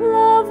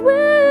 Love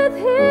with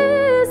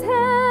his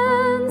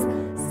hands,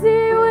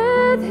 see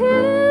with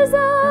his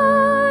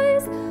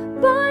eyes,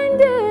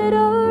 bind it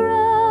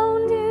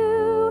around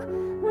you,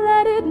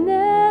 let it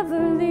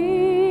never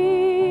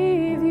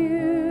leave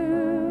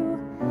you,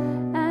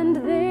 and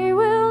they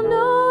will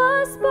know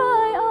us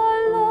by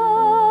our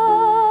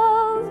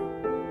love.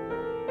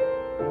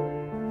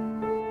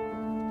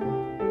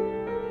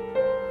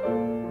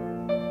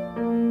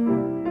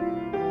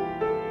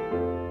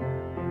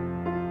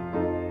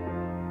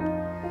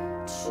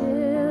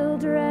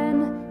 Children,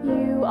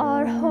 you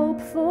are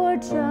hope for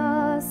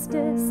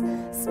justice.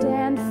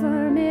 Stand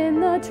firm in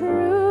the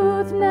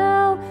truth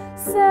now.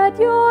 Set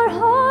your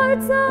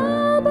hearts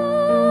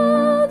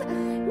above.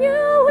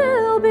 You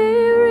will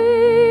be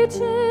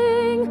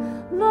reaching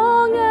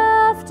long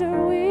after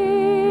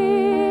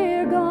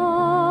we're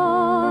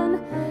gone,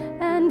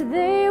 and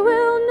they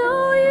will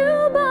know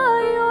you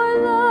by your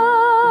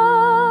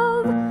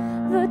love.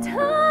 The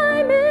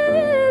time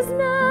is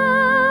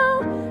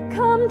now.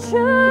 Come,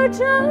 church,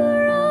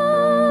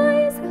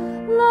 arise.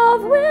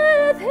 Love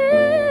with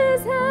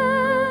his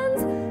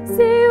hands,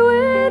 see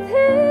with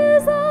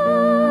his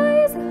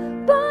eyes,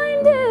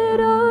 bind it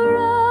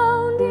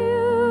around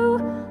you,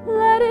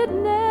 let it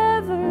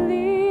never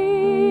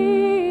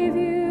leave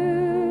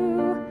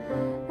you,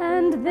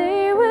 and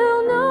they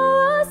will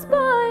know us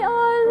by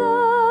our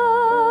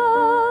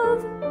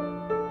love,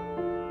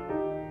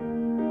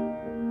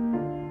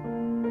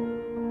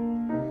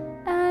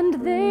 and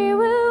they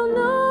will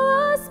know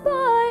us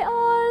by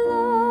our love.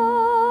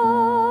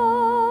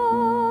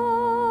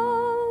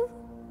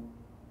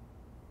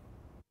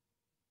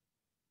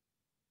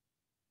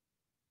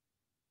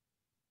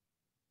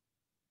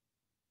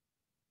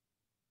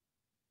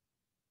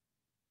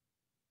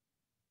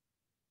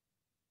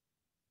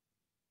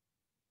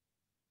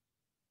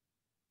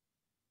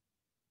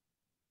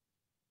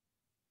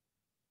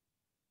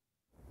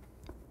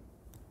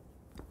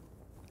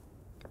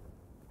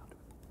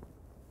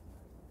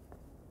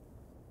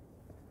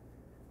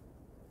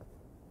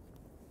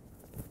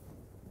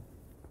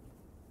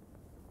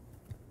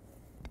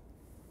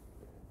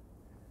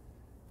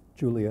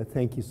 Julia,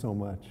 thank you so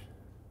much.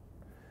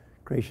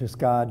 Gracious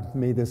God,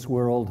 may this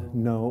world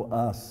know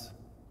us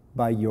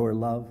by your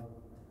love.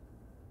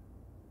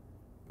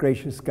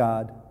 Gracious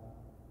God,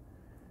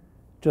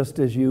 just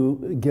as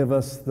you give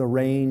us the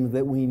rain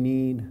that we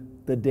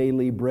need, the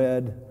daily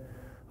bread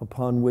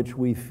upon which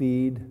we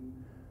feed,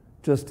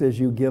 just as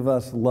you give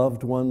us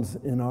loved ones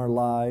in our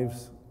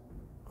lives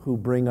who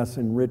bring us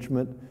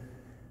enrichment,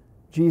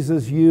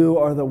 Jesus, you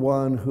are the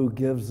one who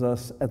gives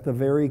us at the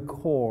very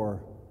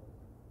core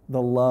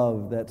the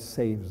love that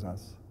saves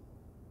us.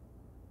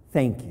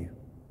 Thank you.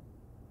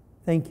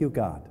 Thank you,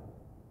 God.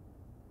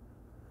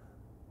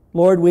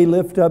 Lord, we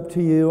lift up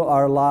to you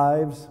our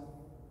lives,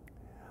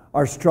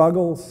 our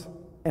struggles,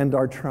 and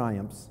our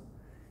triumphs,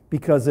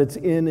 because it's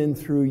in and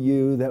through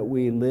you that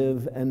we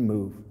live and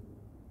move.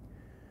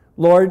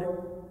 Lord,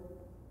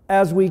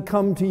 as we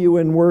come to you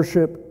in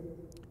worship,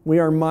 we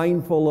are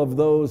mindful of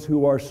those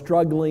who are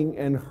struggling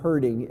and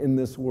hurting in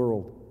this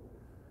world.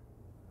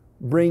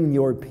 Bring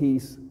your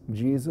peace,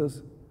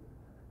 Jesus,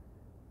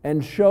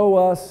 and show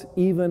us,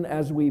 even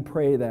as we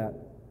pray that,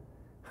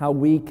 how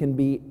we can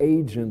be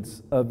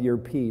agents of your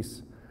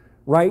peace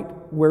right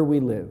where we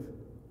live,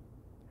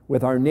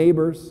 with our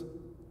neighbors,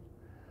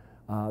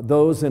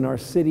 those in our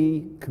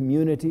city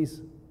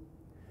communities.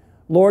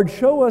 Lord,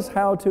 show us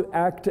how to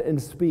act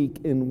and speak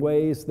in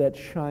ways that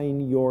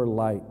shine your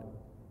light.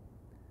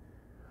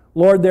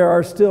 Lord, there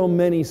are still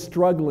many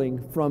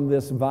struggling from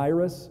this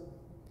virus.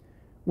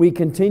 We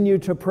continue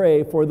to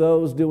pray for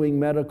those doing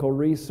medical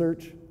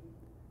research.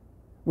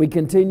 We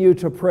continue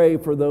to pray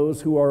for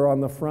those who are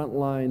on the front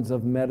lines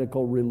of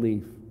medical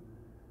relief.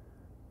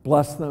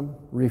 Bless them,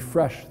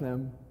 refresh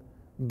them,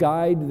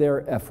 guide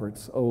their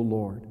efforts, O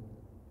Lord,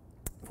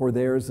 for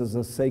theirs is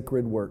a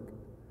sacred work.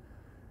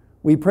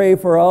 We pray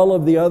for all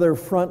of the other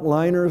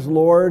frontliners,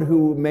 Lord,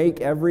 who make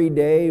every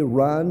day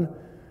run,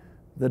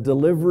 the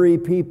delivery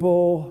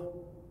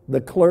people,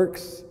 the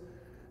clerks,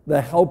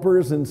 the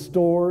helpers in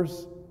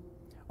stores,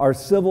 our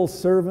civil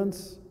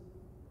servants,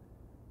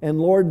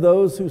 and Lord,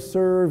 those who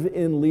serve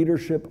in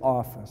leadership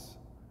office.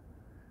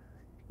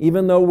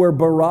 Even though we're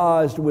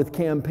barraged with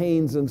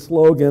campaigns and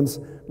slogans,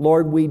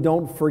 Lord, we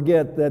don't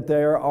forget that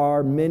there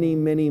are many,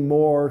 many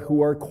more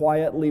who are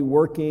quietly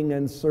working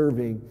and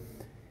serving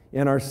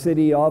in our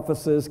city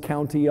offices,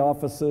 county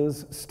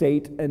offices,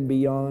 state and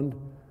beyond.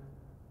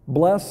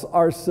 Bless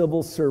our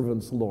civil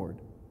servants, Lord,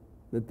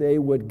 that they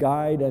would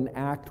guide and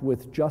act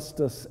with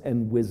justice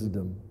and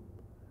wisdom.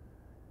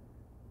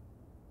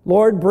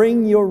 Lord,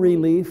 bring your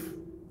relief.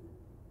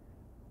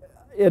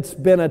 It's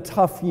been a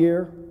tough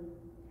year.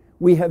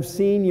 We have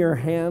seen your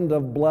hand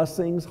of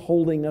blessings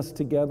holding us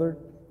together.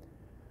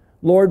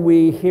 Lord,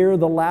 we hear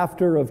the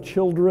laughter of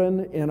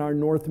children in our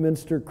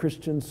Northminster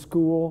Christian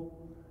School.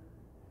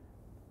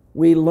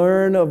 We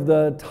learn of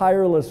the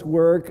tireless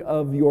work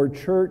of your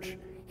church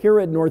here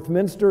at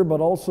Northminster, but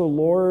also,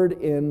 Lord,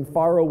 in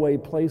faraway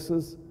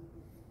places.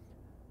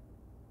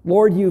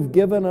 Lord, you've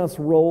given us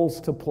roles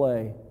to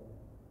play.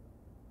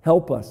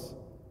 Help us,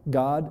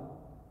 God,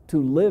 to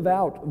live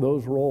out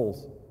those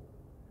roles,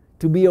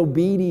 to be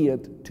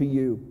obedient to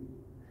you.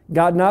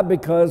 God, not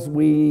because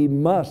we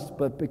must,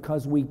 but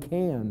because we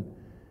can,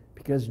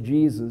 because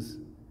Jesus,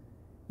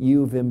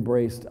 you've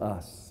embraced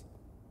us.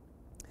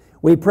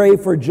 We pray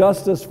for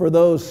justice for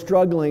those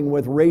struggling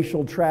with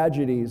racial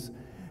tragedies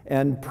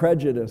and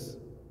prejudice.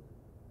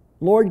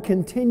 Lord,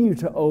 continue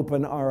to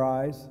open our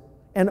eyes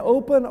and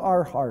open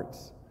our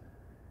hearts,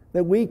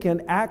 that we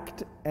can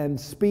act and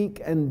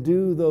speak and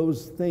do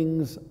those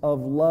things of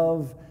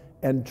love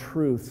and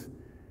truth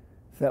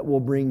that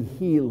will bring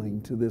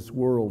healing to this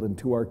world and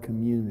to our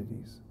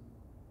communities.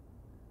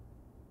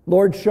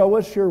 Lord, show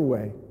us your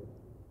way.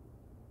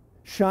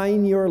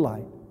 Shine your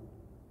light.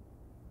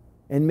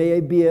 And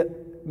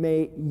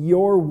may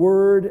your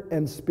word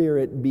and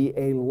spirit be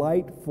a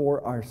light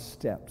for our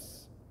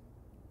steps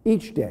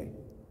each day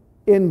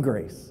in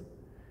grace,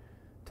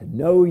 to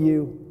know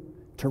you,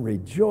 to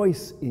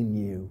rejoice in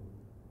you,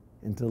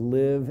 and to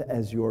live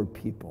as your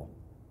people.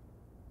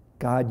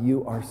 God,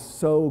 you are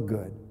so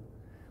good.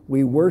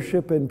 We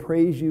worship and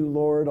praise you,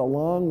 Lord,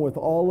 along with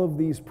all of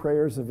these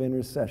prayers of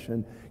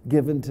intercession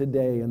given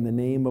today in the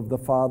name of the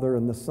Father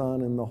and the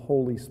Son and the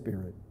Holy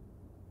Spirit.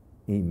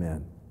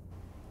 Amen.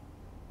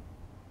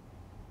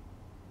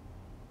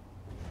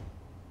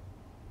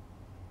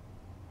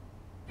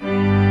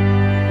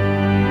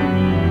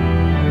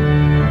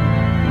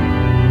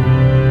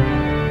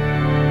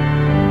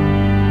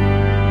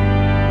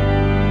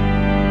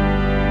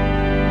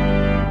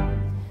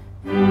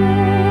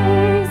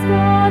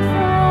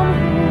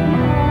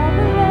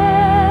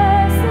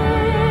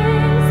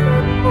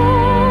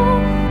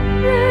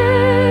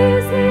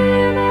 Praise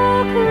him,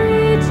 all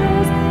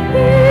creatures,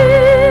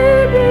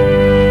 hear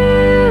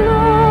me.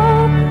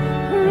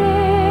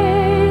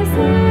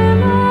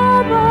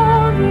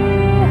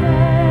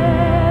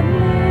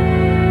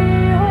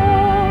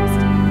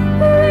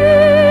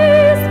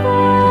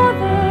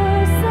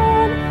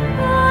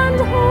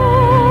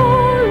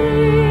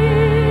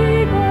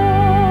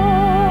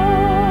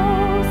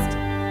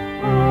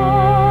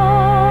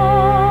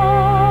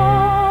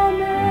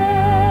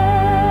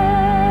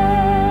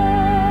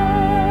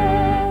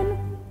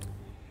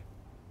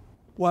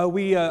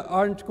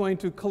 aren't going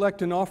to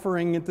collect an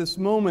offering at this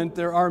moment,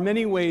 there are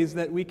many ways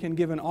that we can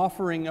give an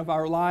offering of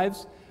our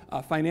lives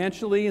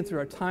financially and through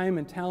our time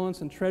and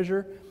talents and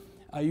treasure.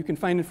 You can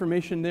find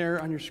information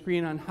there on your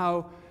screen on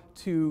how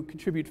to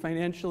contribute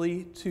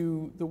financially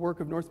to the work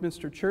of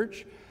Northminster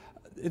Church.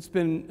 It's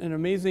been an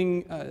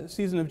amazing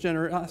season of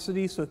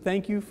generosity, so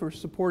thank you for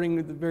supporting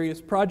the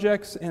various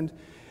projects and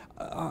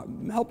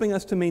helping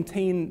us to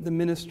maintain the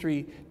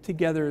ministry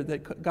together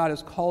that God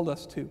has called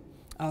us to.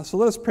 So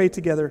let us pray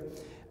together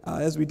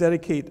as we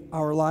dedicate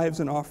our lives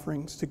and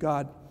offerings to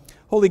God.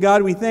 Holy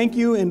God, we thank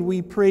you and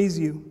we praise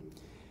you.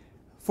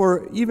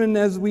 For even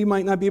as we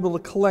might not be able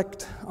to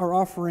collect our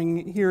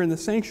offering here in the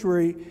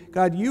sanctuary,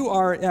 God, you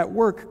are at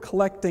work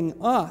collecting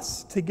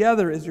us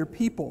together as your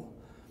people.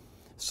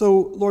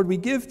 So, Lord, we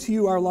give to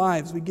you our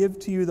lives. We give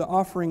to you the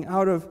offering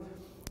out of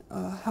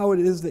how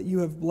it is that you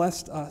have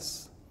blessed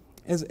us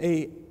as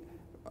a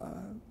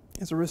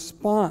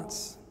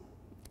response,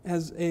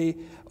 as a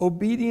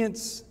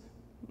obedience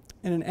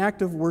and an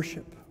act of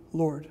worship,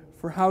 Lord,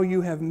 for how you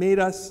have made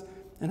us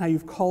and how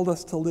you've called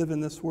us to live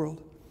in this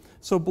world.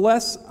 So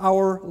bless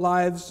our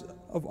lives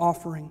of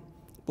offering.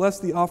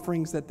 Bless the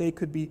offerings that they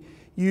could be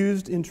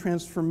used in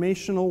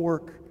transformational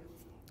work,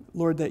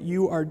 Lord, that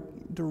you are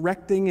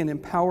directing and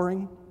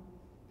empowering,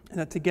 and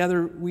that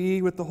together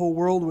we with the whole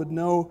world would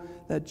know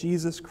that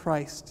Jesus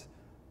Christ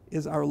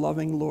is our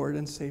loving Lord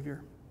and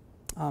Savior.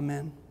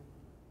 Amen.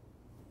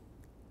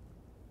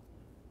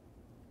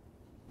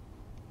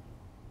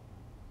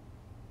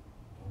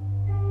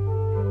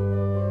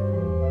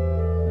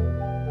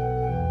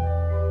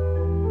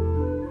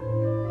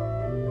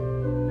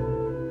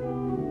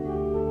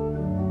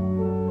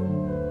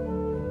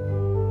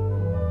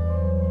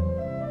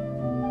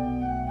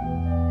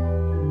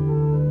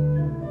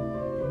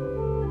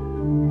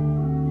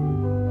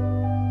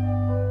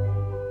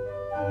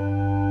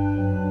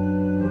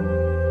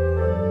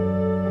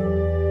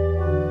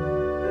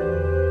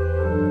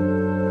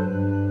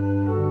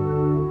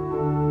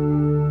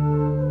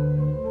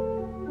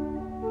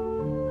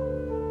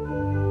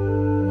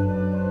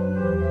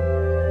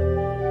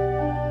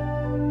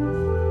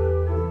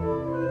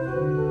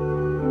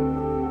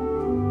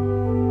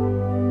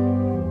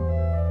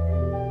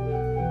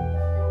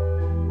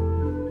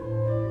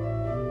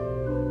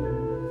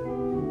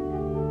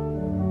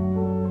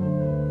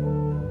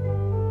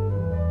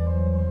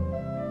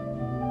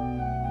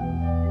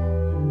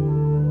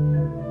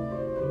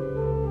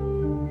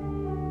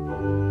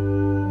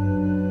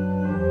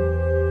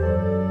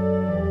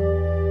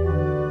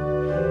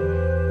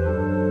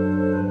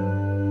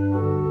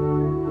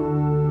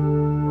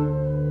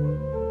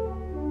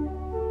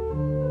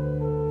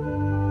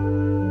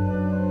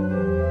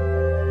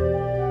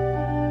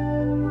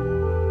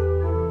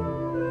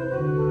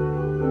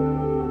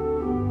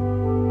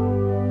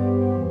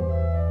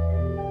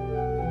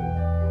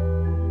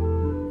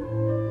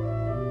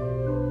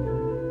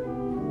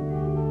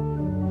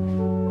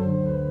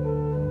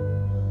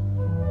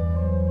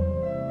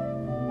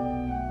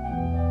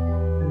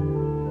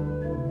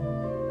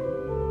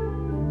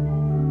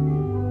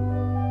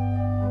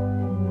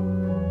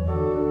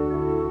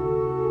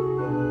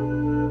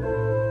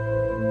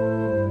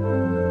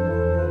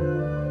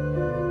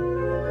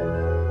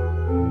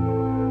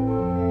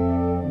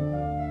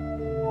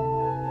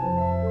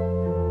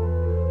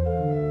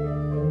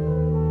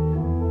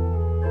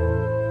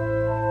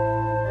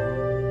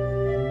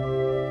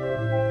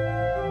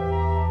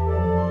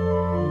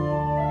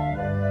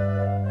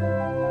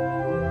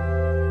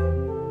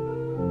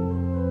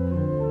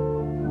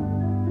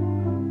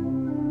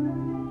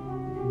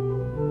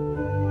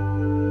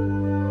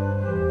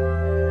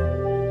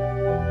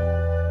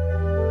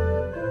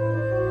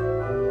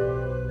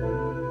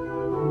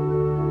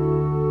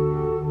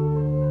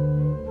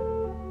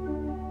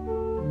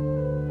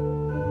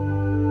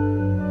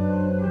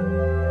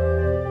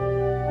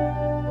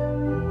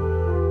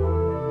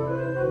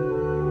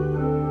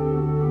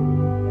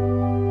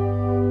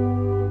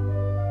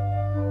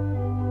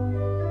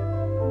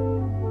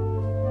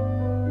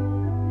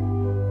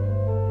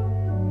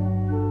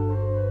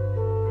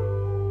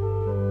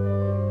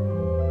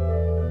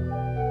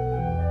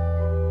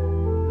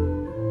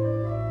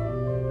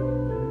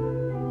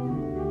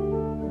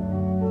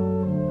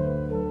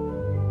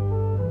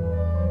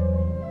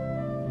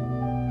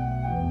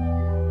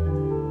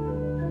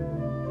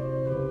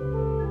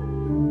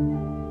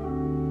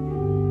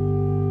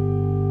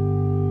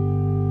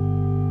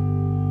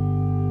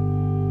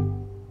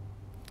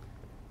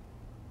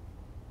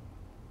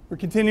 We're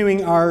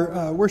continuing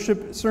our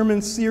worship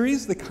sermon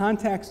series, The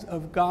Context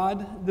of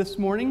God, this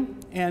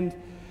morning, and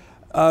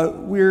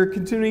we're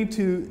continuing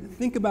to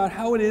think about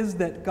how it is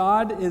that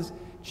God is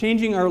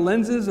changing our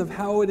lenses of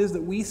how it is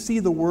that we see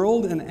the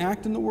world and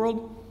act in the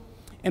world.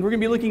 And we're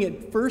going to be looking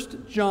at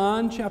 1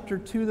 John chapter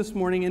 2 this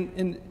morning,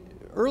 and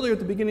earlier at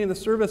the beginning of the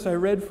service I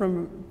read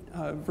from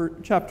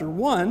chapter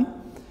 1,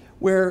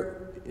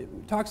 where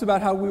it talks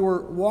about how we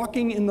were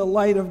walking in the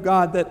light of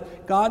God,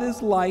 that God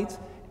is light,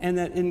 and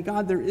that in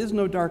God there is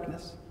no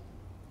darkness.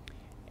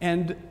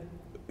 And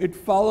it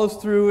follows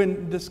through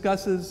and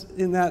discusses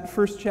in that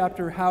first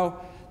chapter how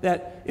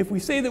that if we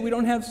say that we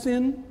don't have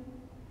sin,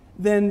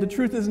 then the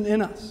truth isn't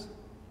in us.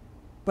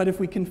 But if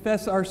we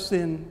confess our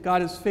sin,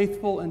 God is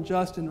faithful and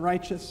just and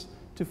righteous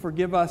to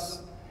forgive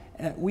us,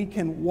 and we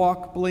can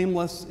walk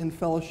blameless in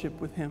fellowship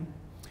with Him.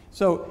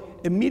 So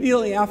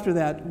immediately after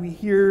that, we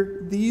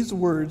hear these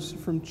words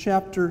from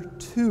chapter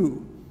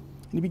 2.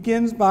 And he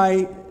begins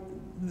by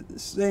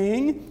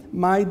saying,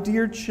 "My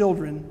dear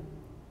children,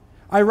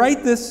 I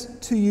write this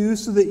to you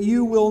so that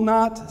you will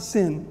not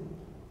sin.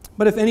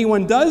 But if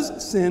anyone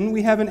does sin,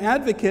 we have an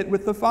advocate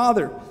with the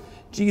Father,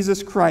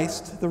 Jesus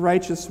Christ, the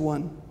righteous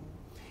one.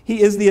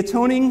 He is the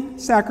atoning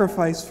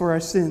sacrifice for our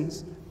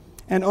sins,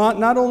 and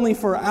not only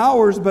for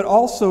ours, but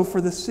also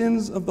for the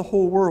sins of the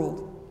whole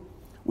world.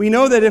 We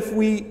know that if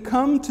we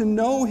come to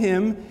know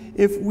Him,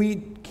 if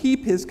we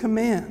keep His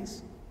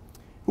commands.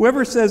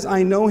 Whoever says,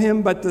 'I know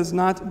Him,' but does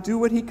not do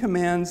what He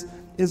commands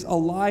is a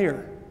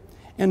liar,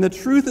 and the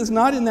truth is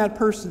not in that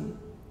person.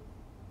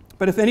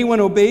 But if anyone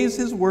obeys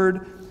His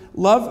word,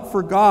 love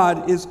for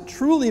God is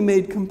truly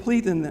made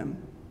complete in them.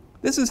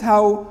 This is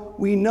how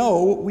we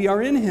know we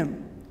are in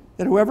Him,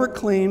 that whoever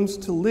claims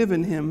to live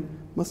in Him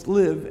must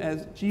live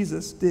as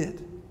Jesus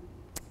did."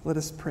 Let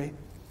us pray.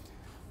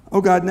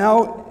 Oh God,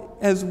 now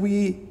as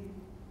we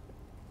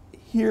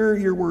hear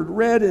your word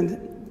read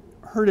and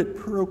heard it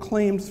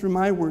proclaimed through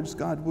my words,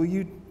 God, will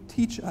you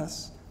teach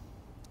us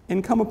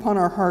and come upon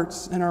our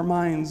hearts and our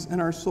minds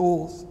and our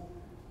souls,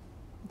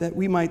 that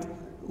we might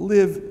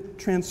live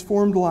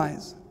transformed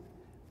lives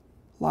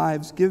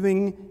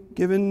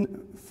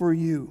given for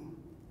you.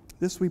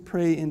 This we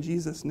pray in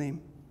Jesus' name.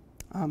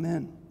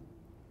 Amen.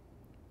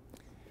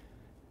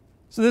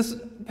 So this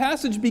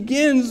passage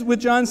begins with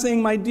John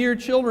saying, "My dear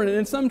children," and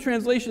in some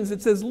translations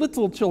it says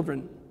 "little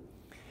children."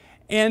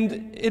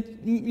 And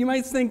you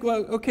might think,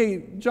 well,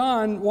 okay,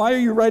 John, why are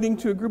you writing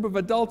to a group of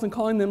adults and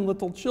calling them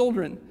little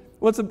children?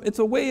 Well, it's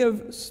a way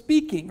of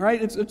speaking,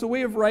 right? It's a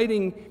way of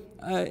writing,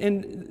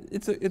 and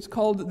it's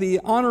called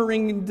the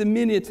honoring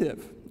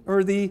diminutive,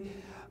 or the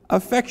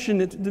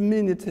affectionate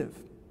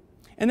diminutive.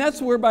 And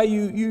that's whereby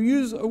you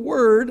use a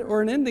word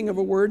or an ending of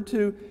a word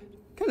to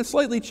kind of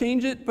slightly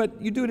change it,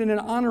 but you do it in an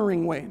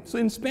honoring way. So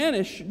in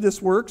Spanish,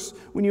 this works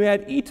when you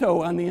add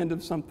ito on the end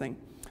of something.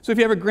 So if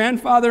you have a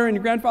grandfather and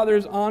your grandfather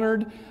is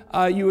honored,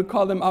 you would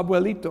call them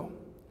abuelito.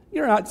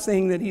 You're not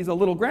saying that he's a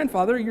little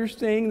grandfather, you're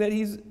saying that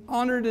he's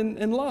honored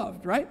and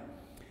loved, right?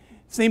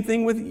 Same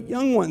thing with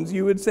young ones.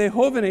 You would say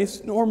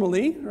jóvenes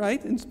normally,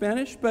 right, in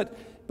Spanish, but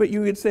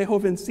you would say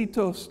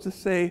jovencitos to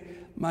say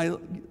my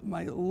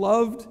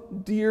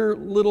loved, dear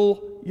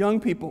little young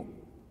people.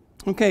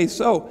 Okay,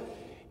 so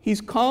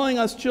he's calling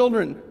us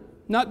children,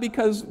 not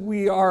because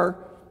we are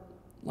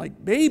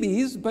like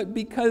babies, but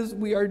because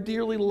we are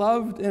dearly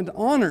loved and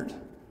honored.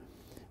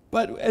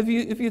 But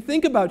if you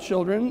think about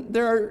children,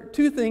 there are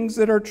two things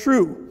that are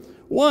true.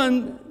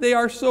 One, they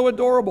are so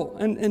adorable,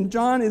 and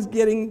John is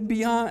getting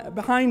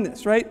behind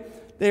this,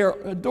 right? They are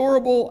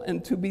adorable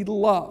and to be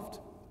loved.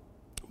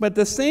 But at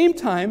the same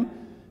time,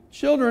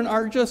 children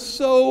are just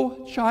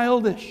so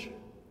childish.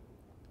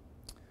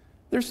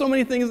 There's so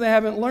many things they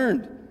haven't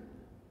learned.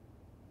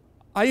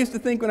 I used to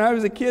think when I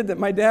was a kid that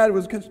my dad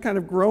was kind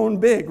of grown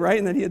big, right?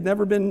 And that he had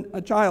never been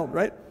a child,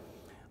 right?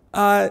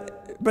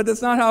 But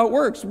that's not how it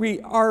works.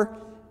 We are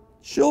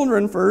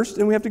children first,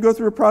 and we have to go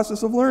through a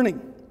process of learning.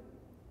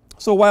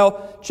 So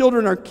while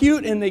children are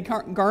cute and they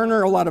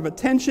garner a lot of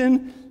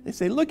attention, they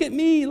say, "Look at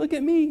me, look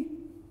at me."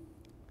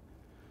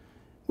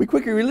 We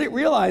quickly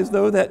realize,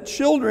 though, that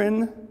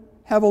children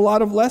have a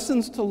lot of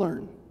lessons to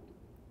learn.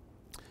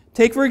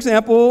 Take, for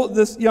example,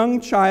 this young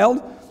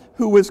child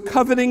who was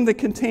coveting the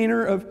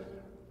container of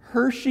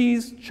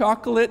Hershey's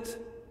chocolate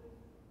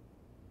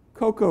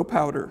cocoa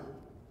powder.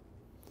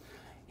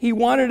 He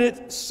wanted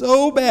it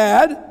so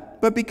bad,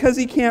 but because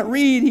he can't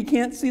read, he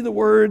can't see the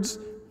words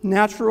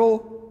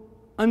natural,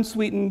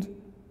 unsweetened,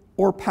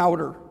 or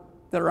powder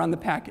that are on the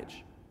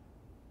package.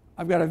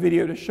 I've got a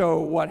video to show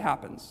what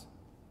happens.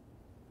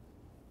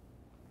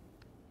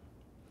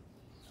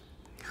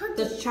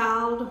 The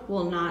child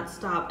will not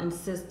stop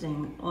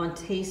insisting on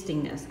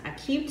tasting this. I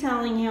keep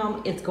telling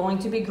him it's going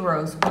to be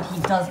gross, but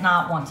he does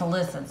not want to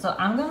listen. So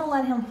I'm going to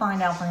let him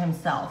find out for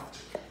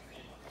himself.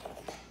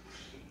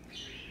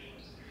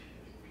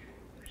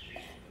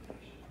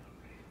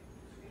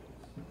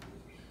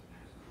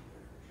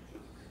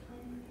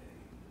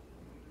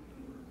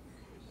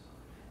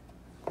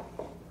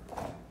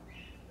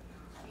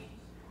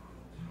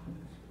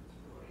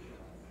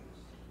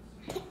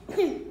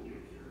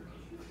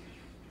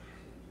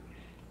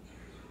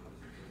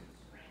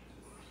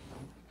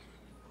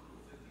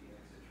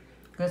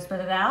 Go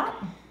spit it out.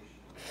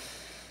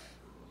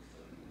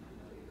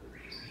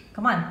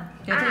 Come on,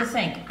 go to the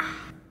sink.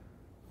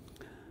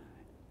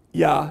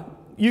 Yeah,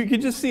 you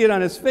could just see it on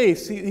his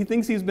face. He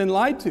thinks he's been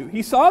lied to.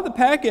 He saw the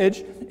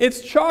package.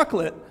 It's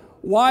chocolate.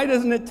 Why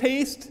doesn't it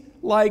taste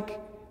like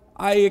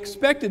I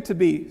expect it to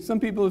be? Some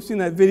people have seen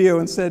that video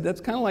and said, that's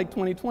kind of like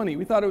 2020.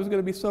 We thought it was going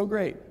to be so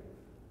great.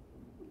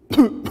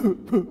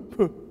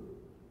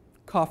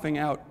 Coughing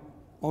out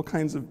all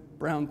kinds of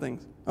brown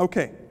things.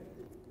 Okay,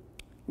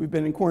 we've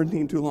been in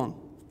quarantine too long.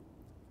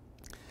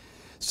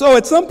 So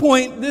at some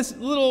point, this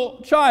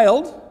little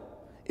child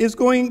is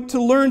going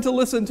to learn to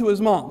listen to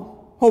his mom,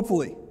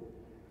 hopefully.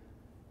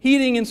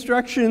 Heeding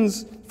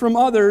instructions from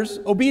others,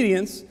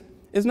 obedience,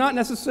 is not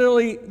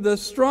necessarily the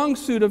strong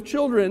suit of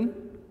children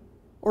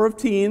or of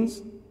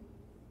teens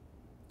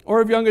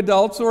or of young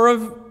adults or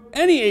of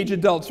any age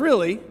adults,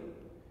 really.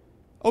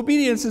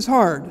 Obedience is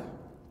hard.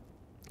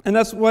 And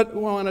that's what I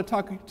want to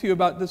talk to you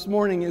about this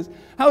morning is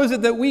how is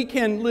it that we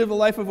can live a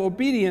life of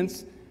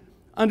obedience,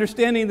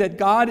 understanding that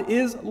God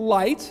is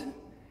light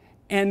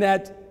and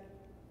that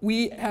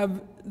we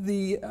have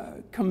the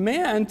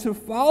command to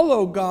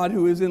follow God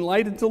who is in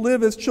light and to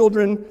live as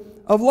children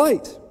of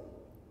light.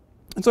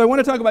 And so I want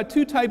to talk about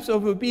two types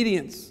of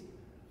obedience.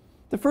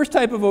 The first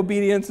type of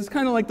obedience is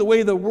kind of like the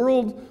way the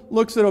world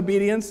looks at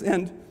obedience,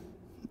 and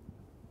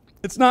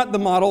it's not the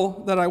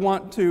model that I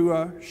want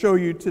to show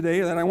you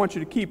today, that I want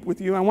you to keep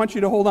with you. I want you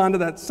to hold on to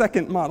that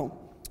second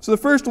model. So the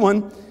first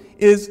one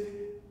is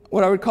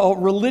what I would call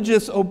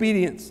religious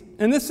obedience.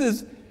 And this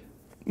is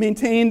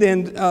maintained,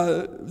 and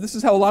this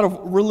is how a lot of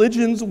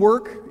religions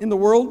work in the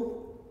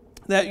world,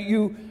 that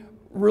you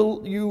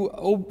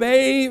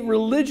obey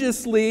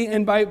religiously,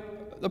 and by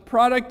the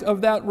product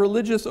of that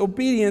religious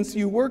obedience,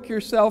 you work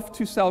yourself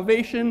to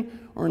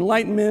salvation or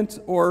enlightenment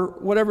or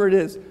whatever it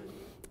is.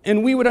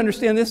 And we would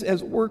understand this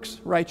as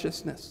works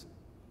righteousness.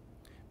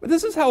 But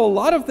this is how a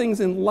lot of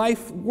things in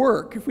life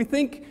work. If we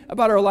think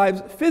about our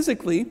lives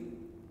physically,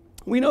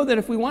 we know that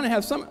if we want to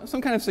have some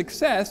kind of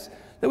success,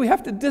 that we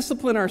have to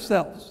discipline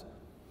ourselves.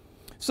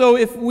 So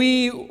if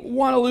we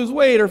want to lose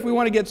weight or if we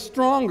want to get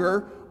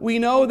stronger, we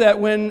know that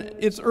when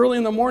it's early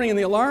in the morning and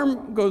the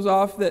alarm goes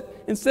off, that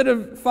instead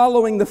of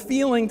following the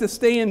feeling to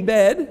stay in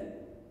bed,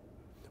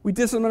 we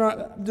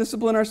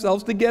discipline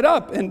ourselves to get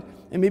up and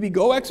maybe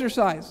go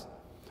exercise.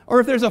 Or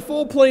if there's a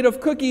full plate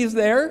of cookies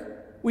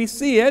there, we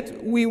see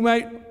it, we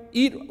might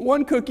eat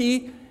one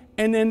cookie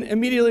and then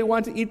immediately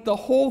want to eat the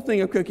whole thing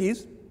of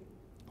cookies.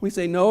 We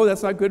say, no,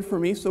 that's not good for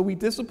me, so we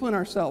discipline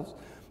ourselves.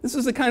 This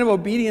is the kind of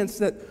obedience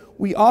that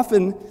we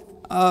often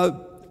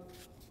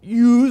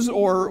use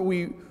or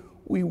we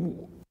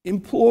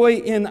employ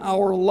in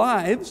our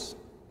lives.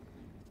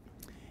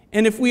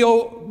 And if we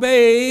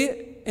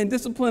obey and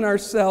discipline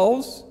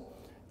ourselves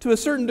to a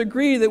certain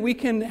degree, that we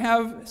can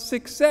have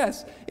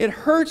success. It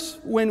hurts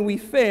when we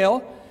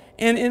fail,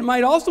 and it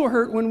might also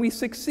hurt when we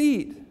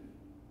succeed.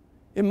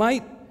 It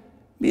might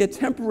be a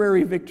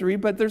temporary victory,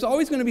 but there's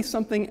always going to be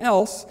something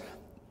else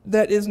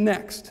that is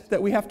next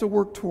that we have to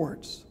work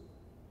towards.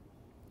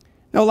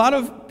 Now, a lot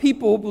of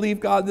people believe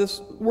God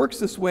works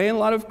this way, and a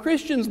lot of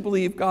Christians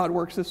believe God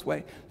works this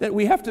way, that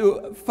we have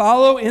to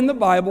follow in the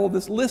Bible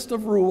this list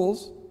of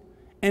rules,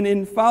 and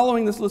in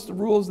following this list of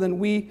rules, then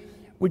we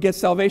get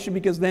salvation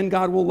because then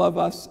God will love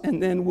us,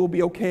 and then we'll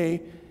be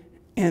okay,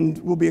 and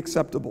we'll be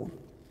acceptable.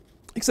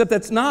 Except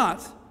that's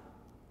not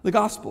the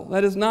gospel.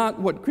 That is not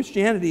what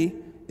Christianity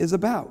is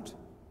about.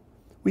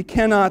 We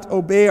cannot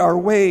obey our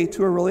way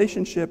to a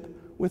relationship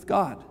with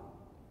God.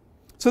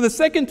 So the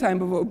second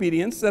type of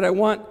obedience that I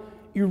want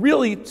you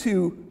really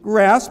to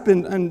grasp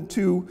and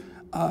to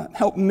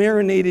help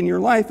marinate in your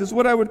life is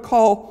what I would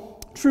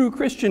call true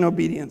Christian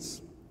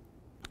obedience.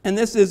 And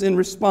this is in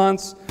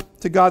response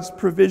to God's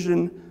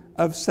provision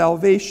of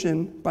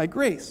salvation by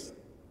grace.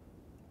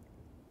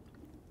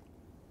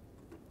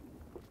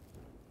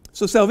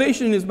 So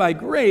salvation is by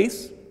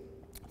grace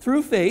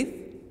through faith,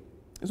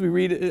 as we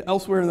read it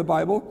elsewhere in the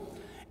Bible.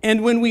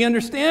 And when we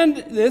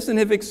understand this and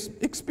have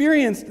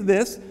experienced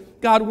this,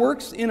 God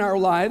works in our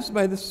lives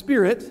by the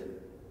Spirit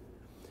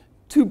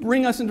to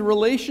bring us into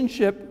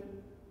relationship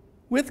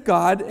with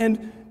God.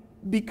 And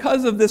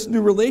because of this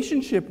new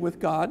relationship with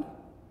God,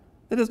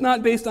 that is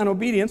not based on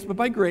obedience, but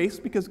by grace,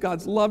 because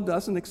God's loved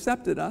us and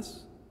accepted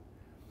us,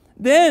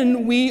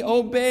 then we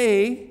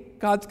obey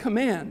God's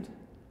command,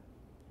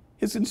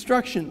 His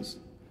instructions,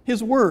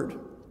 His word.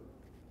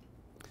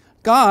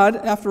 God,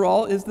 after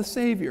all, is the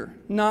Savior,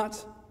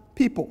 not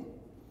people.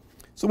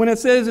 So when it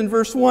says in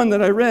verse 1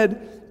 that I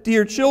read,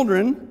 "Dear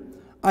children,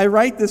 I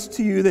write this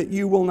to you that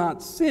you will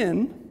not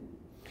sin,"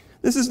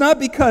 this is not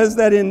because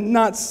that in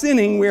not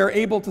sinning we are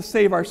able to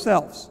save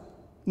ourselves.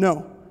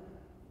 No.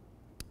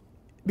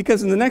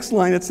 Because in the next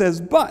line it says,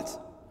 "But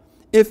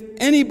if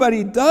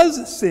anybody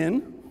does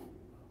sin,"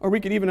 or we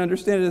could even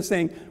understand it as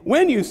saying,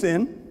 "when you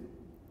sin,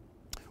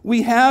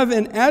 we have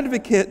an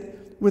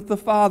advocate with the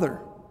Father,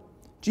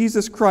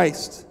 Jesus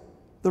Christ,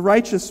 the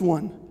righteous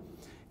one.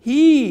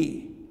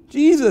 He,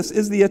 Jesus,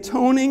 is the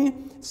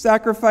atoning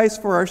sacrifice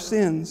for our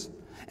sins,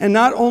 and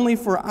not only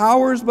for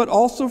ours, but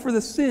also for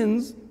the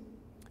sins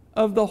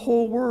of the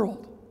whole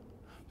world,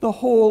 the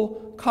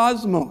whole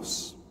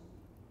cosmos."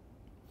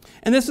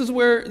 And this is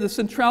where the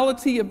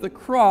centrality of the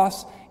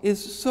cross is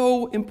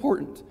so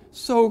important,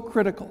 so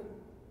critical.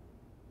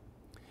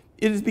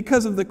 It is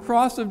because of the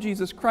cross of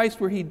Jesus Christ,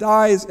 where He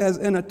dies as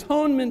an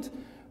atonement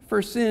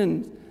for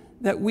sins,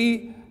 that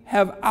we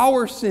have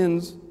our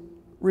sins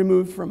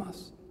removed from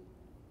us.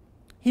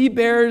 He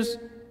bears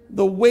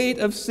the weight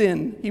of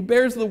sin. He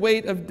bears the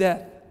weight of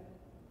death.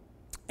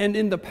 And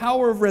in the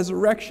power of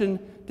resurrection,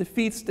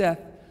 defeats death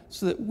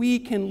so that we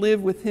can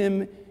live with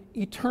him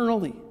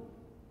eternally.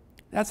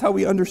 That's how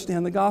we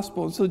understand the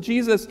gospel. And so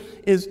Jesus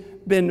has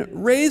been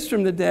raised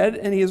from the dead,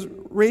 and he is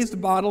raised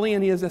bodily,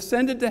 and he has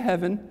ascended to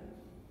heaven.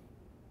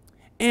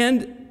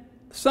 And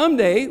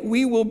someday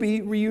we will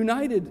be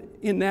reunited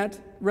in that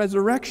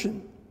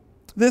resurrection.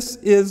 This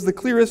is the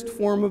clearest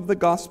form of the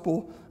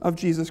gospel of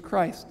Jesus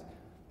Christ,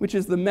 which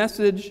is the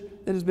message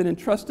that has been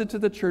entrusted to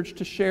the church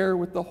to share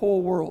with the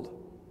whole world.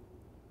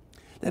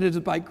 That it is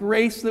by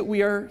grace that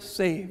we are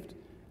saved.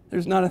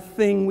 There's not a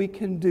thing we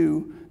can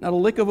do, not a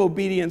lick of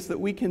obedience that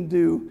we can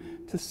do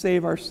to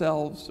save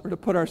ourselves or to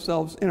put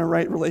ourselves in a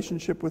right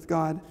relationship with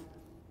God.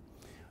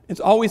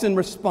 It's always in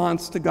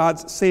response to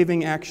God's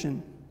saving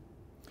action.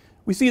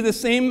 We see the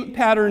same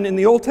pattern in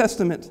the Old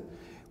Testament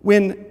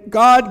when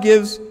God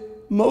gives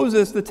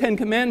Moses the Ten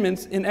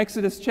Commandments in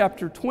Exodus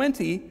chapter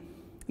 20.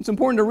 It's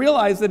important to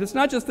realize that it's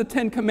not just the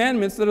Ten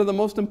Commandments that are the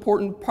most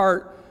important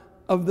part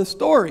of the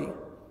story.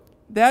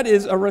 That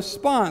is a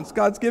response.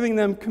 God's giving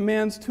them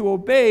commands to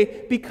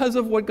obey because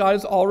of what God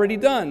has already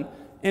done.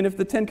 And if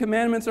the Ten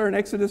Commandments are in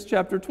Exodus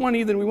chapter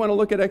 20, then we want to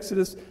look at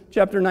Exodus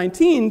chapter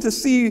 19 to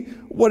see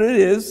what it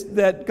is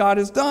that God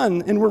has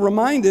done. And we're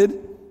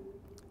reminded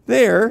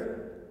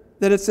there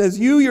that it says,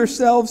 "You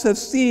yourselves have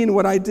seen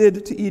what I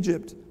did to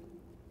Egypt,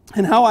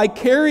 and how I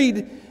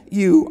carried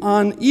you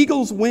on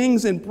eagle's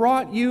wings and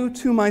brought you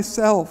to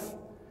myself.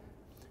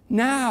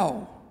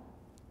 Now,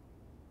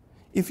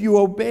 if you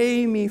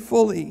obey me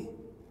fully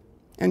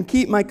and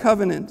keep my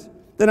covenant,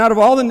 then out of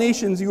all the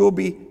nations you will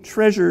be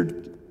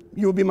treasured.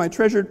 You will be my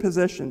treasured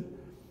possession.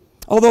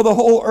 Although the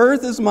whole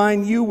earth is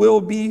mine, you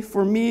will be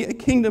for me a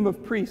kingdom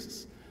of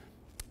priests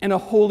and a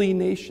holy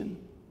nation."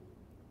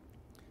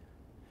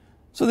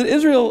 So that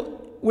Israel,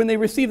 when they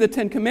receive the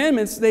Ten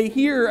Commandments, they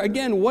hear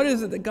again what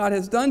is it that God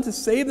has done to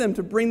save them,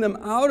 to bring them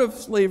out of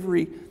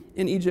slavery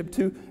in Egypt,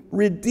 to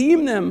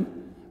redeem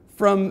them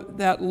from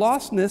that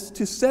lostness,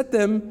 to set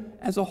them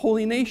as a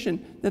holy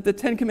nation, that the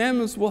Ten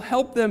Commandments will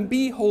help them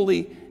be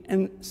holy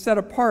and set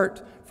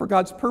apart for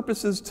God's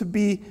purposes to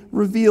be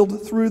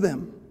revealed through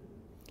them.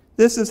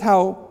 This is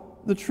how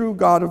the true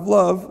God of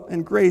love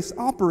and grace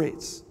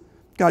operates.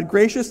 God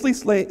graciously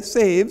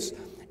saves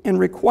and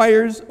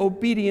requires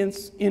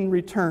obedience in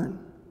return.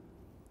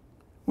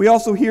 We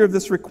also hear of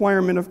this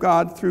requirement of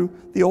God through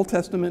the Old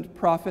Testament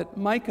prophet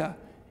Micah,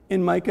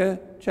 in Micah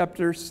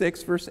chapter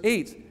 6, verse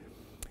 8.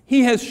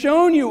 "He has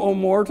shown you, O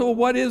mortal,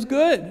 what is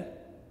good.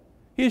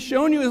 He has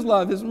shown you his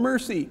love, his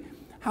mercy,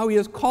 how he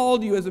has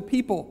called you as a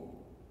people.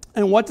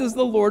 And what does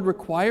the Lord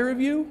require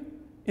of you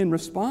in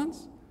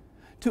response?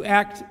 To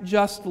act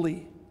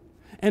justly,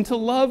 and to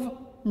love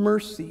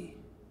mercy,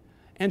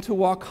 and to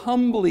walk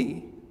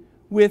humbly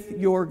with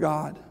your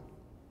God."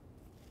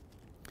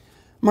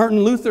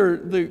 Martin Luther,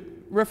 the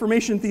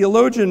Reformation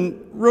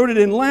theologian, wrote it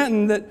in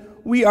Latin that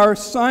we are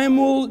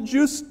simul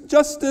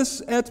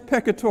justus et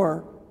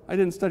peccator. I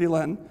didn't study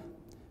Latin.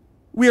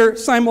 We are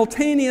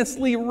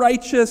simultaneously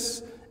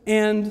righteous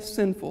and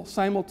sinful.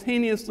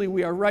 Simultaneously,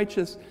 we are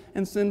righteous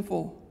and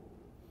sinful.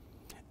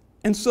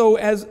 And so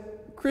as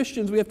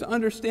Christians, we have to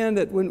understand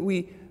that when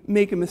we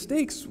make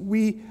mistakes,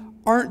 we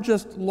aren't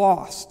just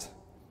lost,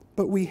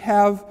 but we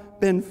have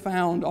been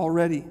found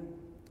already.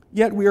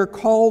 Yet we are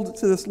called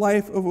to this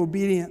life of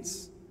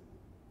obedience.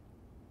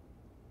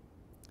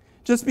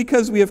 Just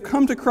because we have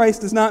come to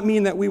Christ does not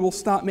mean that we will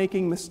stop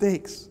making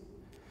mistakes.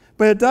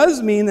 But it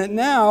does mean that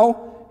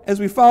now, as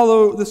we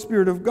follow the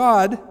Spirit of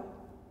God,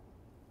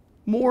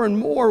 more and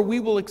more we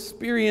will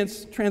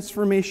experience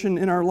transformation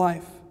in our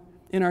life,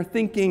 in our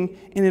thinking,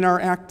 and in our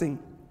acting.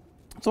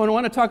 So I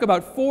want to talk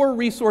about 4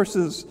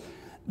 resources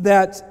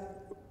that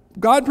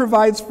God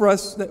provides for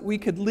us that we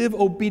could live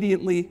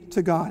obediently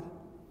to God.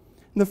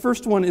 And the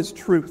first one is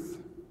truth.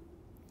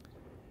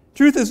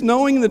 Truth is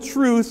knowing the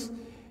truth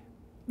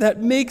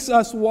that makes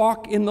us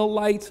walk in the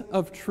light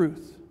of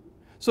truth.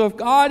 So if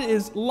God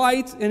is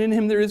light and in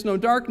him there is no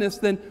darkness,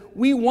 then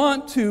we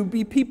want to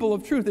be people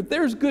of truth. If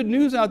there's good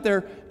news out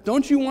there,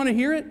 don't you want to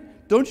hear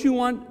it? Don't you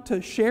want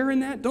to share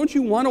in that? Don't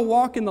you want to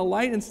walk in the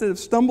light instead of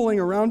stumbling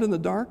around in the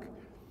dark?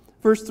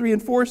 Verse 3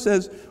 and 4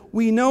 says,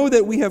 "We know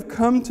that we have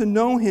come to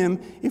know him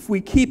if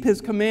we keep his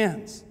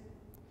commands.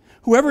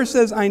 Whoever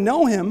says, 'I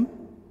know him,'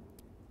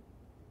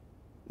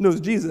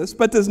 knows Jesus,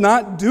 but does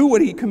not do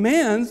what he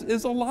commands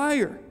is a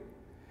liar.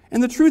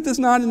 And the truth is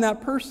not in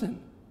that person."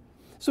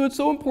 So it's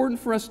so important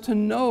for us to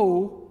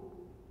know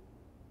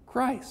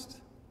Christ,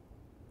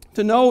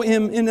 to know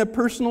him in a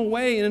personal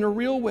way and in a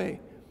real way.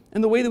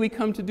 And the way that we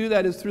come to do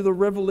that is through the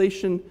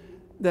revelation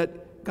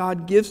that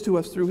God gives to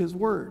us through his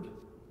word.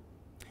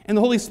 And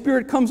the Holy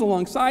Spirit comes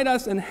alongside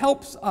us and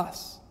helps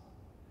us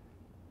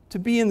to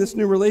be in this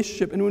new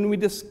relationship. And when we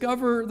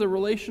discover the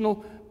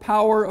relational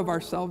power of our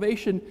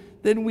salvation,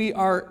 then we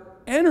are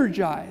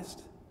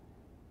energized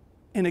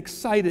and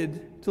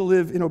excited to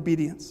live in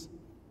obedience.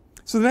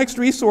 So the next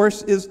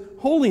resource is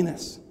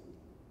holiness.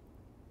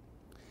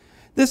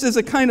 This is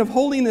a kind of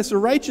holiness or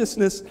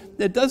righteousness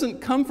that doesn't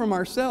come from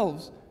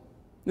ourselves.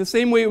 In the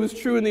same way it was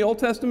true in the Old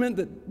Testament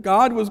that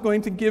God was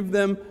going to give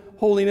them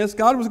holiness,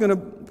 God was going to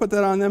put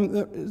that on them.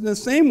 In the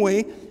same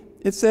way,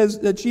 it says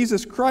that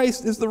Jesus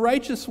Christ is the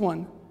righteous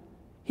one.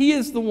 He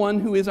is the one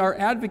who is our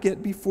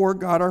advocate before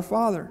God our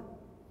Father.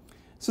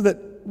 So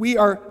that we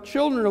are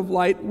children of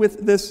light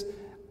with this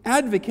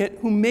advocate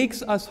who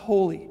makes us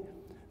holy.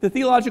 The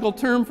theological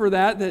term for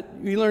that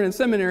we learn in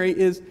seminary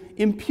is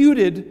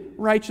imputed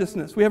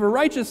righteousness. We have a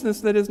righteousness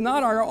that is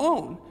not our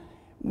own.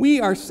 We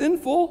are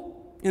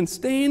sinful and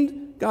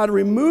stained. God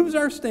removes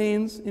our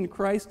stains in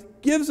Christ,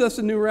 gives us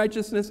a new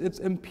righteousness. It's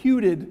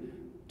imputed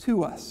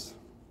to us,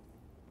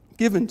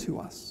 given to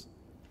us.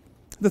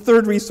 The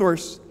third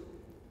resource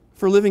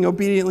for living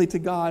obediently to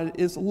God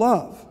is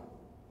love.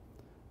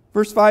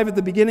 Verse 5 at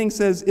the beginning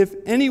says, if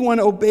anyone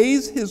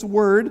obeys his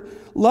word,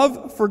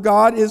 love for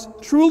God is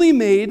truly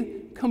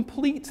made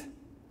complete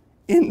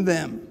in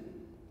them.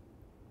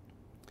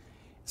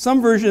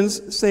 Some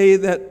versions say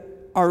that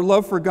our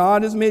love for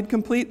God is made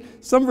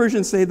complete. Some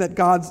versions say that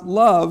God's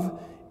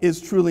love is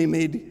truly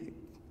made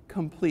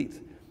complete.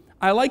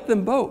 I like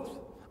them both.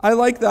 I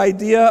like the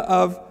idea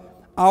of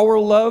our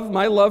love,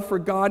 my love for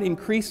God,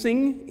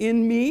 increasing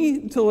in me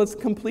until it's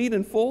complete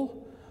and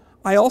full.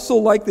 I also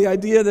like the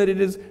idea that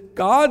it is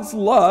God's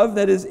love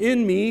that is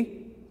in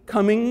me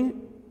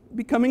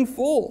becoming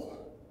full.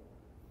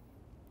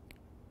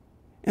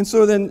 And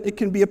so then it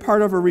can be a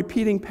part of a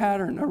repeating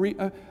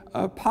pattern,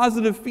 a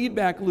positive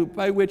feedback loop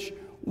by which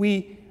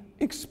we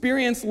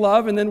experience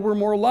love and then we're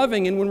more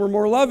loving. And when we're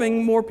more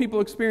loving, more people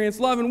experience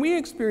love and we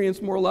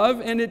experience more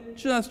love, and it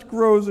just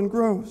grows and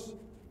grows.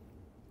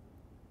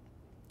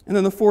 And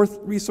then the fourth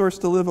resource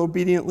to live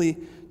obediently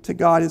to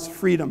God is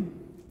freedom.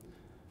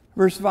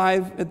 Verse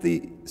 5 at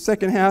the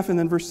second half and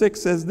then verse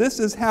 6 says, this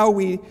is how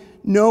we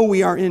know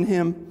we are in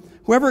him.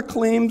 Whoever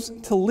claims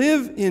to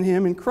live in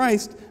him, in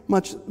Christ,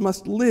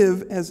 must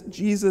live as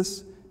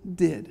Jesus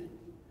did.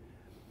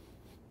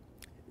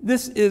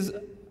 This is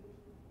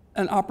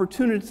an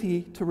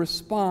opportunity to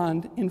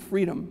respond in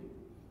freedom.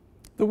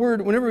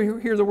 Whenever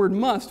we hear the word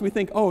must, we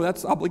think, oh,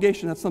 that's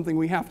obligation, that's something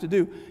we have to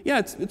do. Yeah,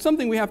 it's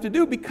something we have to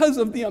do because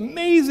of the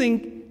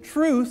amazing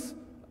truth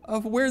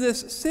of where this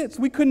sits.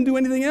 We couldn't do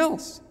anything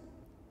else.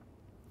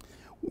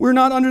 We're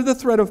not under the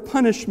threat of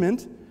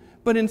punishment,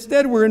 but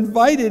instead we're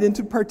invited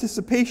into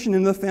participation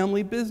in the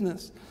family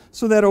business,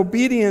 so that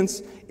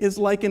obedience is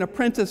like an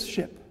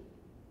apprenticeship.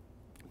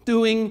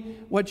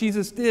 Doing what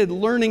Jesus did,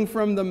 learning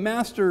from the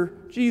Master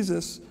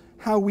Jesus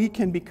how we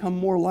can become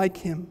more like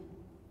him.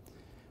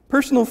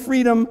 Personal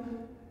freedom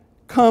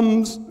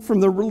comes from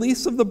the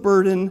release of the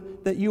burden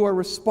that you are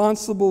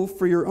responsible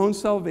for your own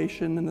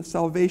salvation and the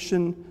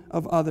salvation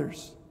of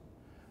others.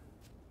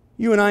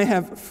 You and I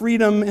have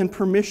freedom and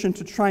permission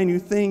to try new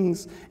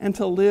things and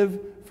to live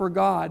for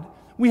God.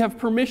 We have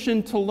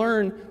permission to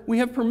learn. We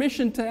have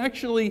permission to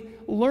actually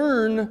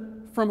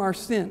learn from our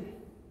sin.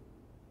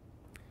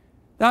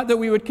 Not that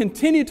we would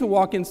continue to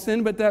walk in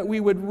sin, but that we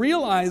would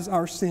realize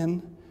our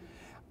sin,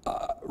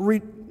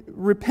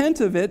 repent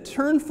of it,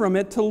 turn from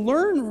it, to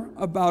learn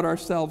about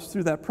ourselves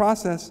through that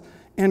process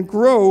and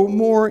grow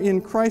more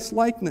in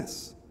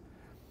Christ-likeness.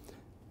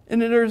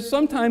 And there's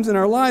sometimes in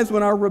our lives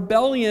when our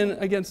rebellion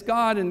against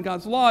God and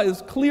God's law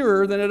is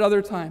clearer than at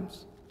other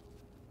times.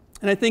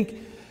 And I think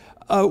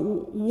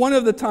one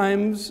of the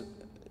times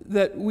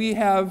that we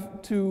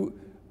have to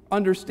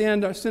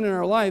understand our sin in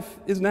our life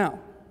is now.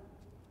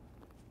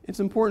 It's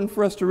important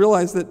for us to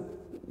realize that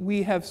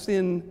we have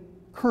sin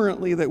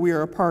currently that we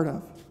are a part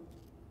of.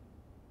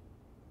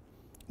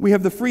 We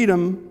have the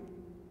freedom,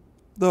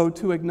 though,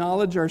 to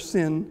acknowledge our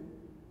sin,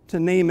 to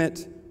name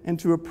it, and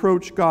to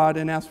approach God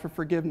and ask for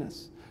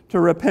forgiveness, to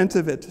repent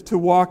of it, to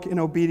walk in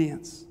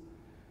obedience.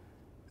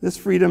 This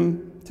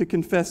freedom to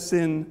confess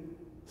sin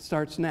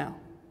starts now.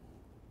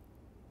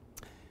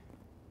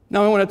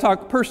 Now I want to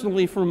talk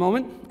personally for a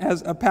moment.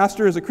 As a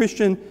pastor, as a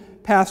Christian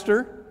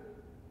pastor,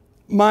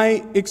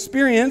 my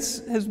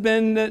experience has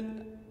been that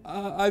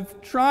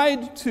I've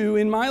tried to,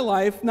 in my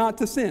life, not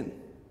to sin.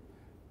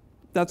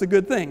 That's a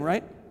good thing,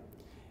 right?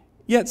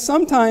 Yet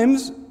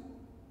sometimes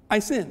I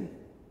sin.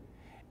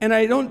 And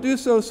I don't do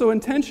so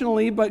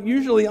intentionally, but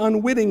usually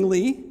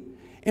unwittingly.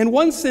 And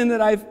one sin that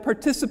I've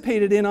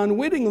participated in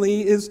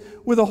unwittingly is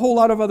with a whole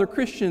lot of other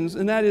Christians,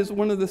 and that is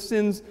one of the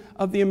sins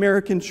of the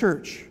American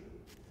church.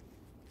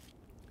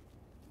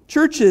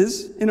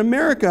 Churches in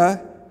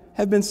America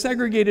have been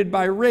segregated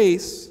by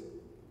race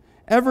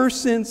ever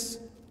since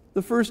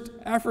the first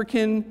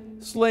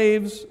African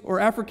slaves or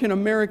African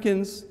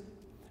Americans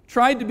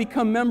tried to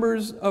become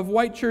members of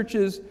white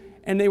churches,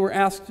 and they were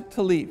asked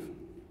to leave.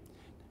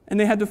 And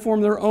they had to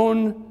form their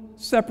own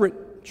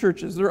separate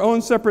churches, their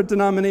own separate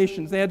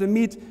denominations. They had to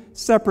meet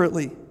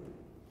separately.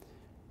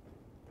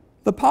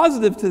 The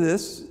positive to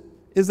this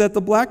is that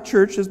the black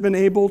church has been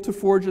able to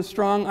forge a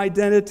strong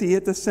identity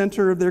at the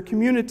center of their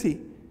community.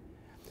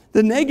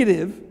 The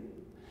negative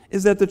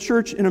is that the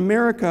church in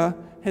America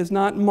has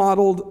not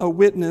modeled a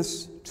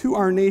witness to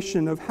our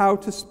nation of how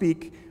to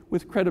speak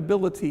with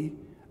credibility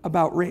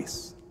about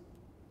race.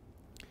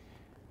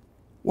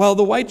 While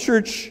the white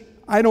church,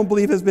 I don't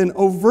believe, has been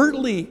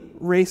overtly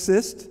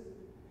racist,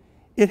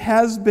 it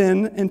has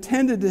been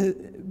intended to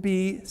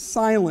be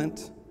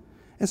silent,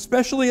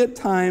 especially at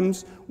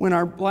times when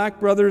our black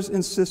brothers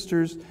and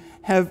sisters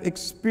have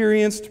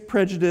experienced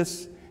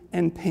prejudice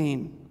and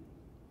pain.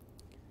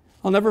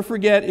 I'll never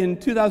forget, in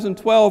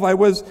 2012, I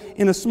was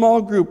in a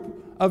small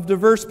group of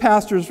diverse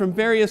pastors from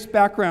various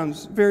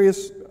backgrounds,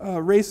 various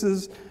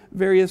races,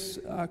 various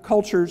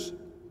cultures.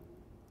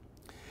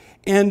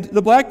 And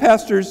the black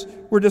pastors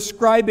were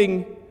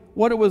describing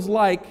what it was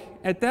like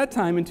at that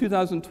time in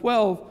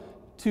 2012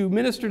 to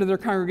minister to their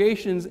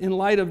congregations in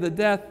light of the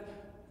death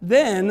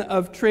then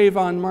of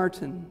Trayvon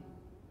Martin.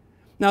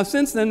 Now,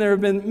 since then, there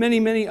have been many,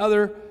 many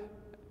other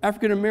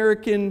African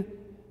American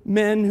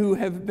men who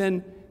have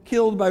been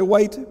killed by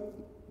white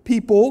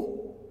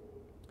people,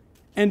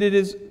 and it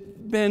has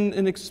been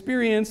an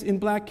experience in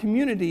black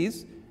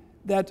communities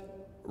that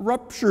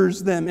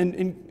ruptures them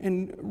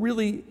and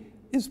really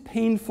is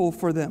painful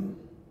for them.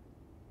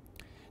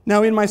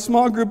 Now, in my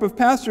small group of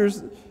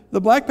pastors, the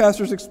black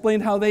pastors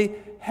explained how they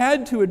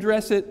had to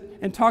address it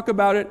and talk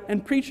about it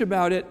and preach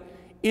about it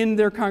in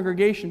their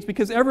congregations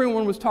because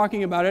everyone was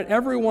talking about it.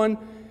 Everyone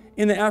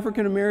in the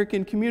African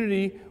American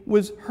community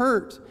was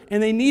hurt,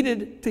 and they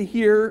needed to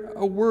hear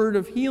a word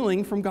of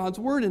healing from God's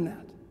word in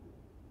that.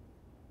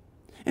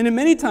 And in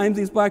many times,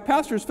 these black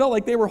pastors felt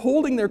like they were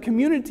holding their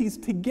communities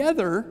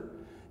together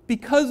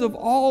because of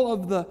all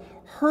of the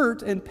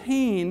hurt and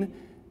pain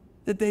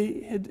that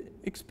they had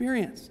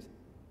experienced.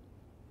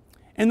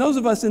 And those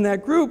of us in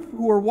that group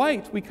who were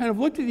white, we kind of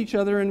looked at each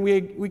other and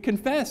we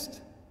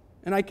confessed.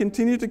 And I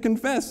continue to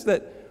confess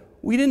that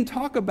we didn't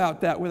talk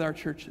about that with our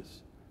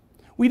churches.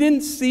 We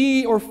didn't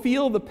see or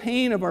feel the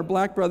pain of our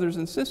black brothers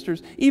and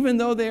sisters, even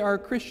though they are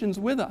Christians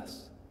with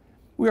us.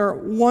 We are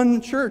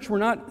one church. We're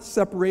not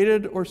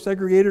separated or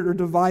segregated or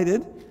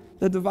divided.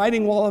 The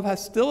dividing wall of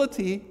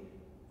hostility,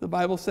 the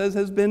Bible says,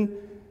 has been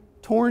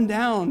torn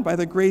down by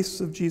the grace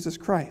of Jesus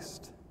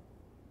Christ.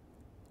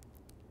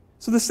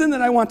 So the sin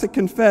that I want to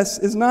confess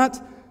is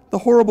not the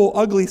horrible,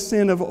 ugly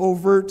sin of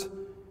overt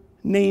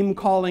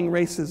name-calling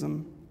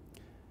racism.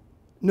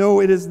 No,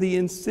 it is the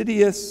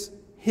insidious,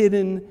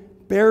 hidden,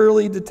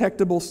 barely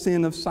detectable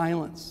sin of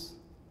silence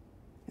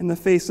in the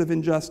face of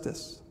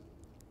injustice.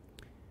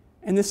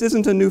 And this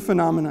isn't a new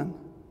phenomenon.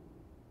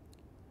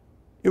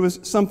 It was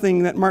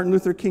something that Martin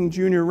Luther King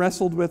Jr.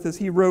 wrestled with as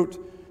he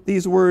wrote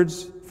these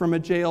words from a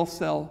jail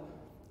cell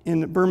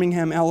in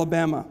Birmingham,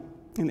 Alabama,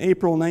 in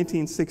April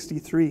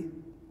 1963.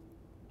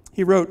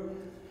 He wrote,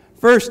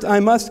 "First, I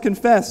must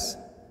confess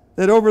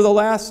that over the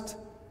last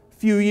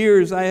few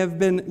years I have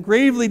been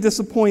gravely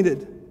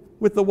disappointed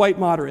with the white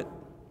moderate.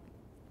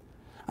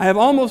 I have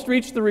almost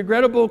reached the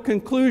regrettable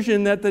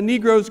conclusion that the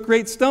Negro's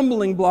great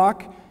stumbling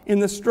block in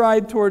the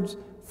stride towards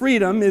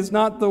freedom is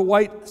not the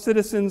white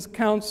citizens'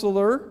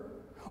 counselor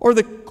or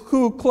the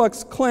Ku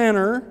Klux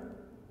Klanner,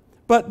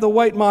 but the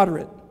white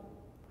moderate,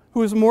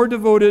 who is more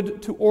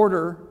devoted to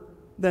order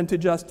than to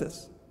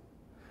justice,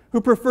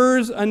 who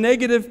prefers a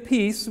negative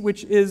peace,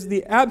 which is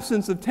the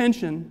absence of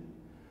tension,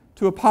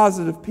 to a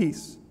positive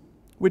peace,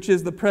 which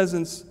is the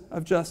presence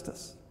of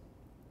justice,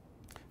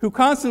 who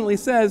constantly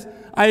says,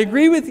 I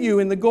agree with you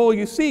in the goal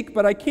you seek,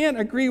 but I can't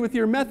agree with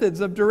your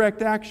methods of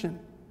direct action,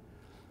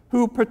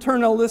 who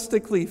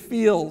paternalistically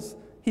feels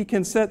he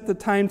can set the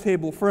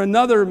timetable for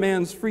another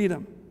man's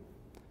freedom,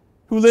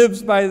 who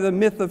lives by the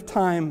myth of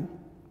time,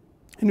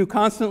 and who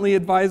constantly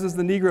advises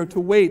the Negro to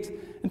wait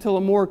until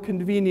a more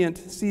convenient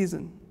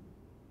season.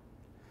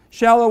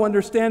 Shallow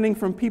understanding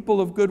from people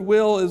of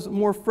goodwill is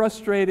more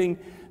frustrating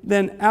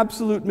than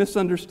absolute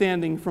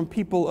misunderstanding from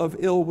people of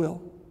ill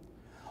will.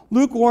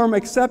 Lukewarm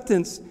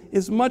acceptance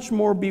is much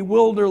more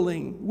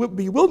bewildering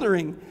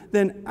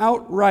than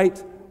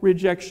outright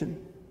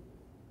rejection.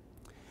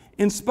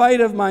 In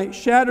spite of my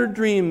shattered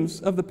dreams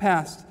of the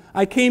past,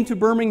 I came to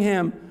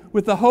Birmingham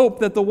with the hope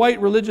that the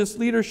white religious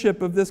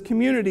leadership of this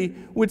community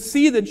would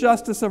see the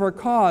justice of our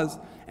cause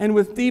and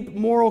with deep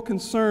moral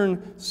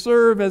concern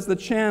serve as the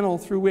channel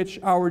through which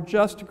our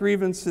just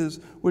grievances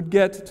would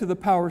get to the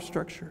power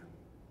structure.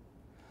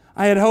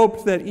 I had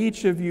hoped that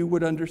each of you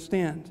would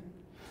understand.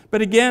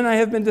 But again, I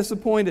have been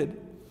disappointed.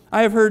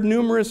 I have heard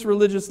numerous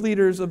religious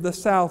leaders of the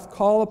South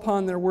call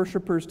upon their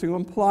worshipers to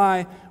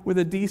comply with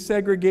a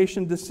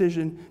desegregation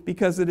decision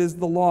because it is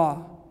the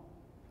law.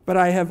 But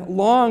I have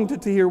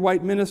longed to hear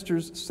white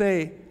ministers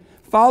say,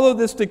 follow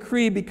this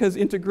decree because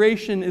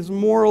integration is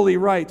morally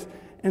right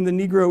and the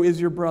Negro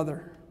is your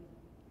brother.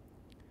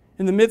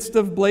 In the midst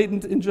of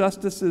blatant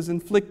injustices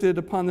inflicted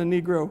upon the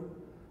Negro,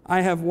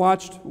 I have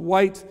watched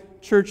white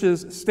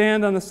churches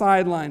stand on the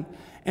sideline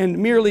and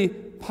merely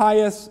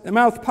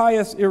mouth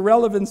pious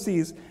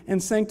irrelevancies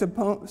and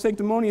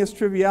sanctimonious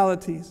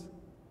trivialities.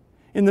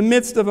 In the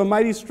midst of a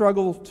mighty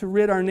struggle to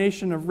rid our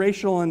nation of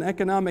racial and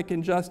economic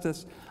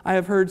injustice, I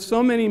have heard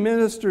so many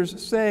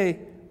ministers say,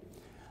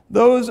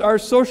 those are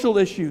social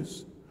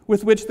issues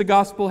with which the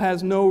gospel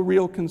has no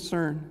real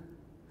concern.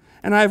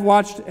 And I've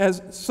watched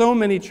as so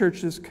many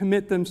churches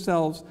commit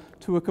themselves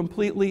to a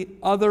completely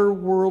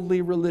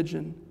otherworldly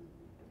religion,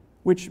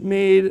 which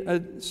made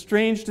a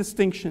strange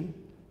distinction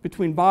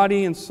between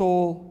body and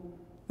soul,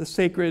 the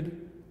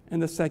sacred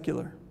and the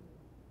secular.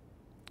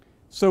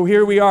 So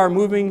here we are,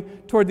 moving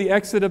toward the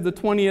exit of the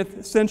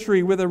 20th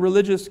century with a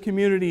religious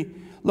community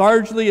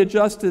largely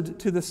adjusted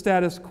to the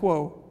status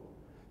quo,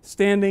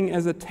 standing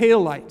as a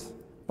taillight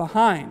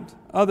behind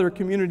other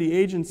community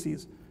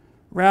agencies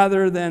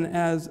rather than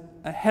as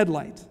a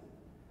headlight,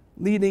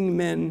 leading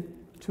men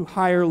to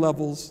higher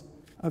levels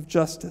of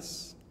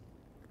justice.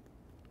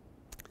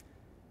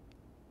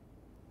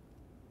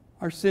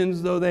 Our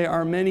sins, though they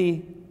are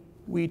many,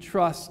 we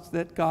trust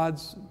that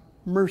God's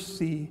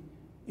mercy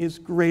is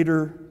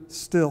greater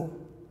still.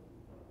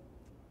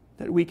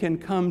 That we can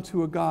come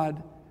to a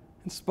God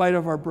in spite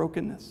of our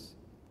brokenness,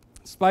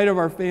 in spite of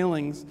our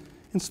failings,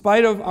 in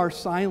spite of our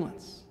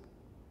silence.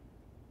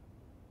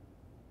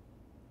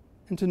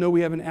 And to know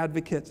we have an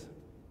advocate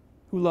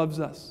who loves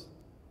us,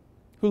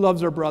 who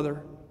loves our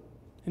brother,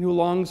 and who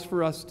longs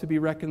for us to be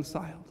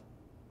reconciled.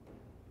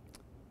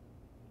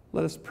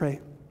 Let us pray.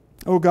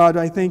 Oh God,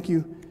 I thank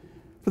you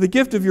for the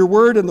gift of your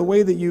word and the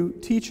way that you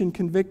teach and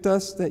convict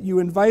us, that you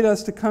invite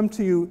us to come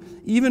to you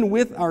even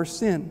with our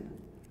sin.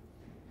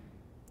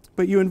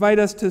 But you invite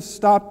us to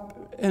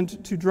stop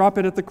and to drop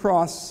it at the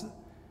cross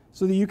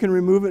so that you can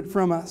remove it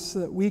from us, so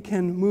that we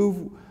can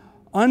move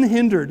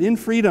unhindered, in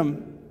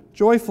freedom,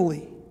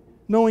 joyfully,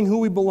 knowing who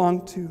we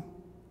belong to.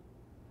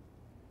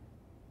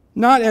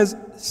 Not as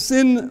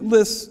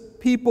sinless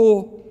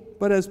people,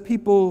 but as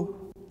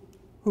people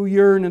who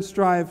yearn and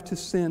strive to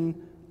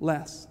sin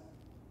less.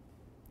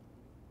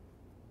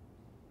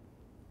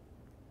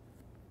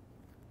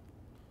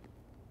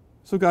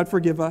 So God,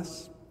 forgive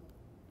us.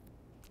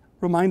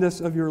 Remind us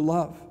of your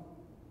love.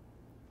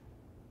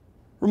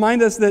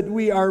 Remind us that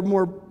we are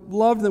more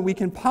loved than we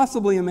can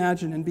possibly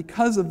imagine, and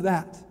because of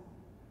that,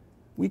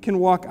 we can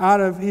walk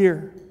out of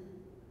here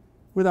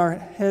with our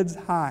heads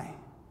high,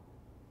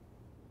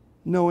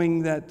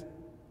 knowing that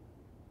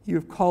you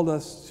have called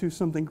us to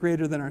something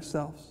greater than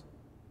ourselves.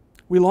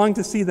 We long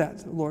to see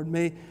that, Lord.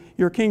 May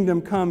your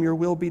kingdom come, your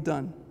will be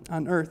done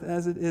on earth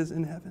as it is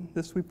in heaven.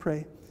 This we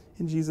pray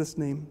in Jesus'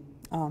 name.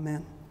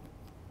 Amen.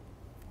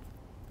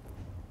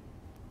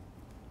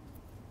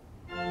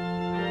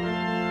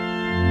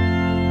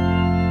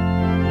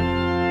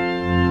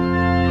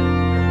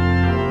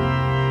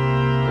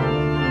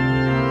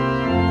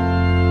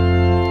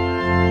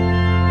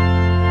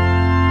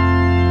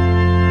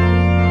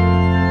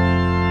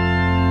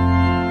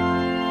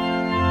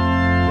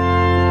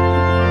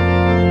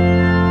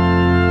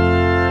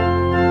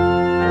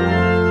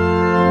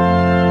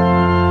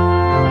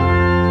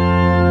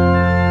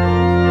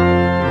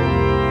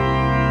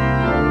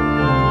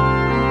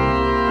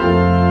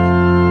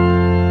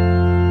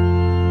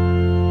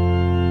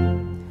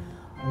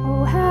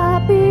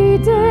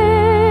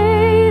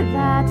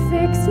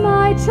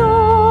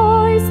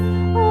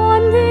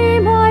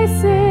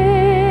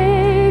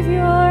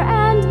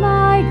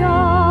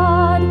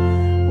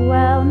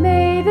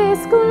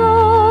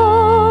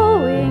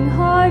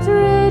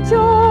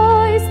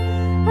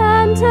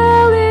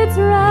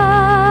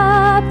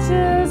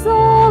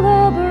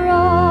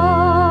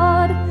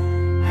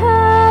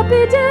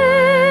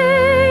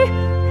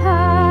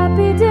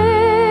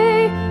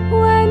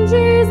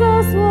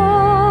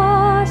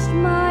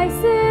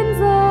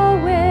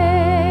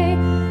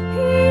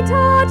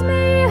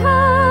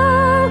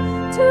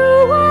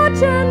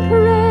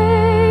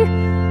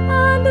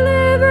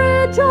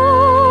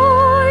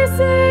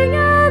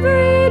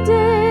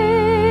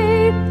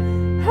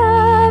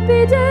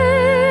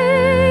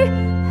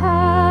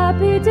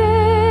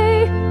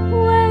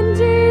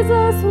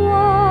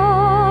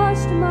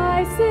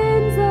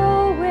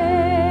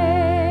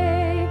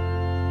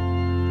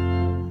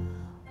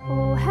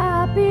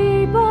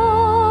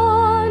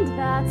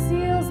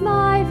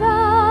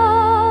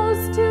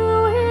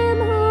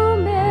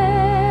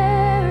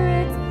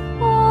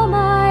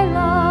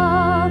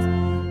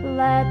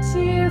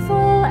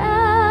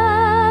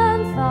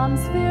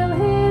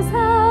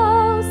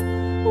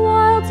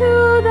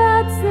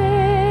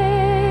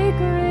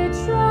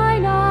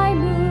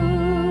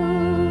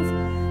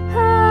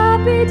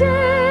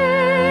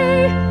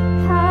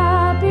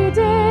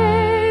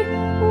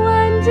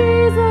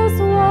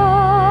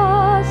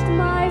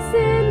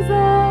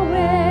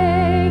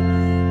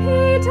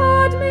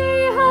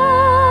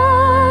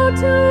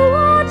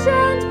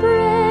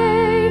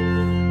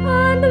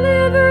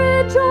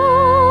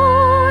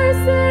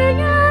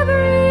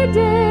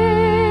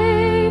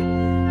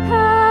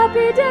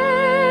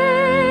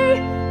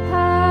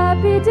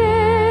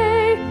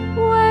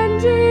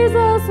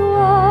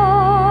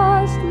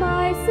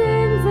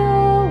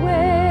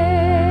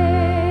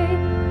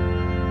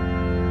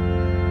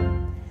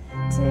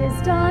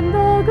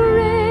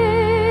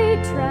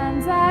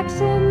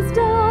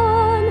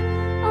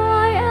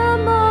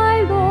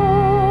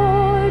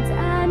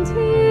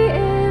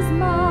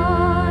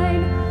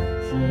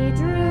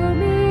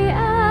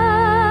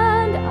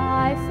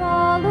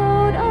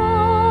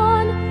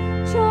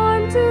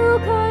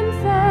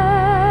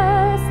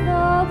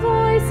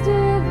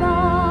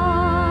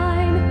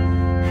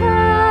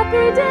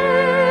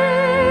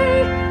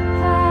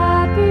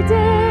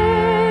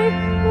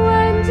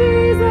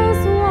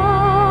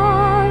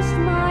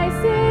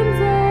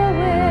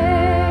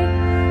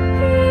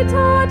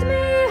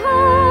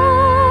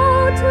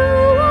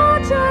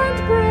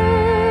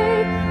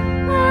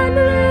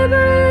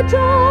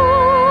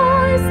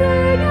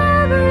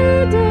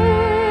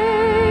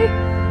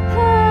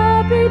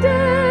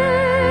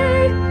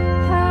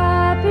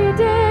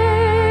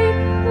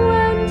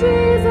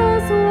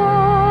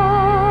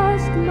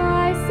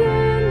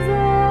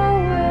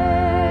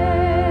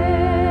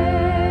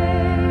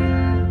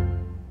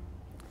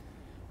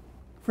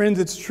 Friends,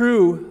 it's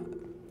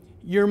true,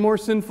 you're more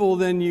sinful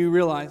than you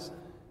realize.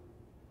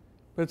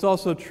 But it's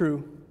also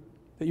true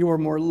that you are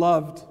more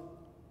loved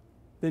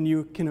than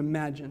you can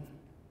imagine.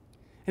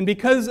 And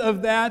because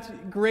of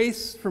that,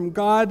 grace from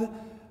God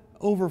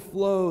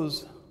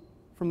overflows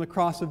from the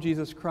cross of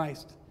Jesus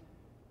Christ.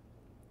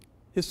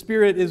 His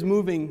Spirit is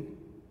moving,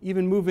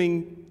 even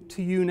moving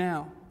to you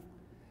now,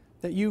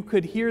 that you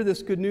could hear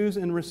this good news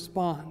and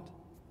respond.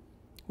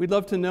 We'd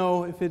love to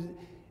know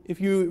if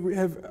you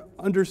have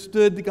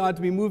understood God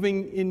to be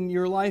moving in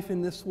your life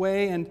in this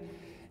way, and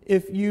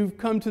if you've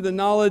come to the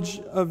knowledge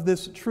of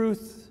this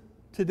truth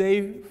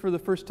today for the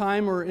first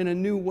time or in a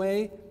new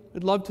way.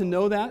 We'd love to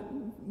know that.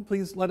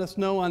 Please let us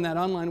know on that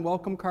online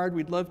welcome card.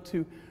 We'd love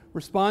to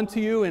respond to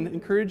you and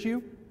encourage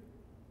you.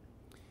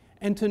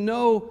 And to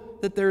know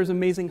that there is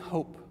amazing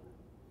hope.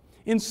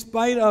 In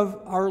spite of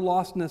our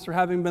lostness or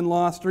having been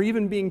lost or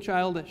even being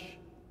childish,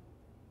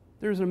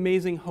 there's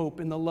amazing hope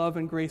in the love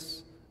and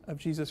grace of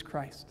Jesus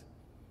Christ.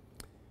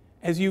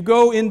 As you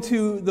go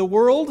into the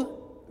world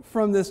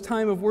from this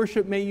time of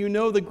worship, may you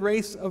know the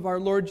grace of our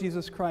Lord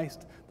Jesus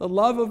Christ, the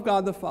love of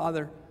God the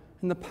Father,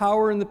 and the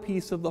power and the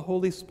peace of the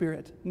Holy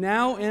Spirit,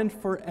 now and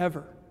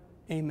forever.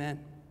 Amen.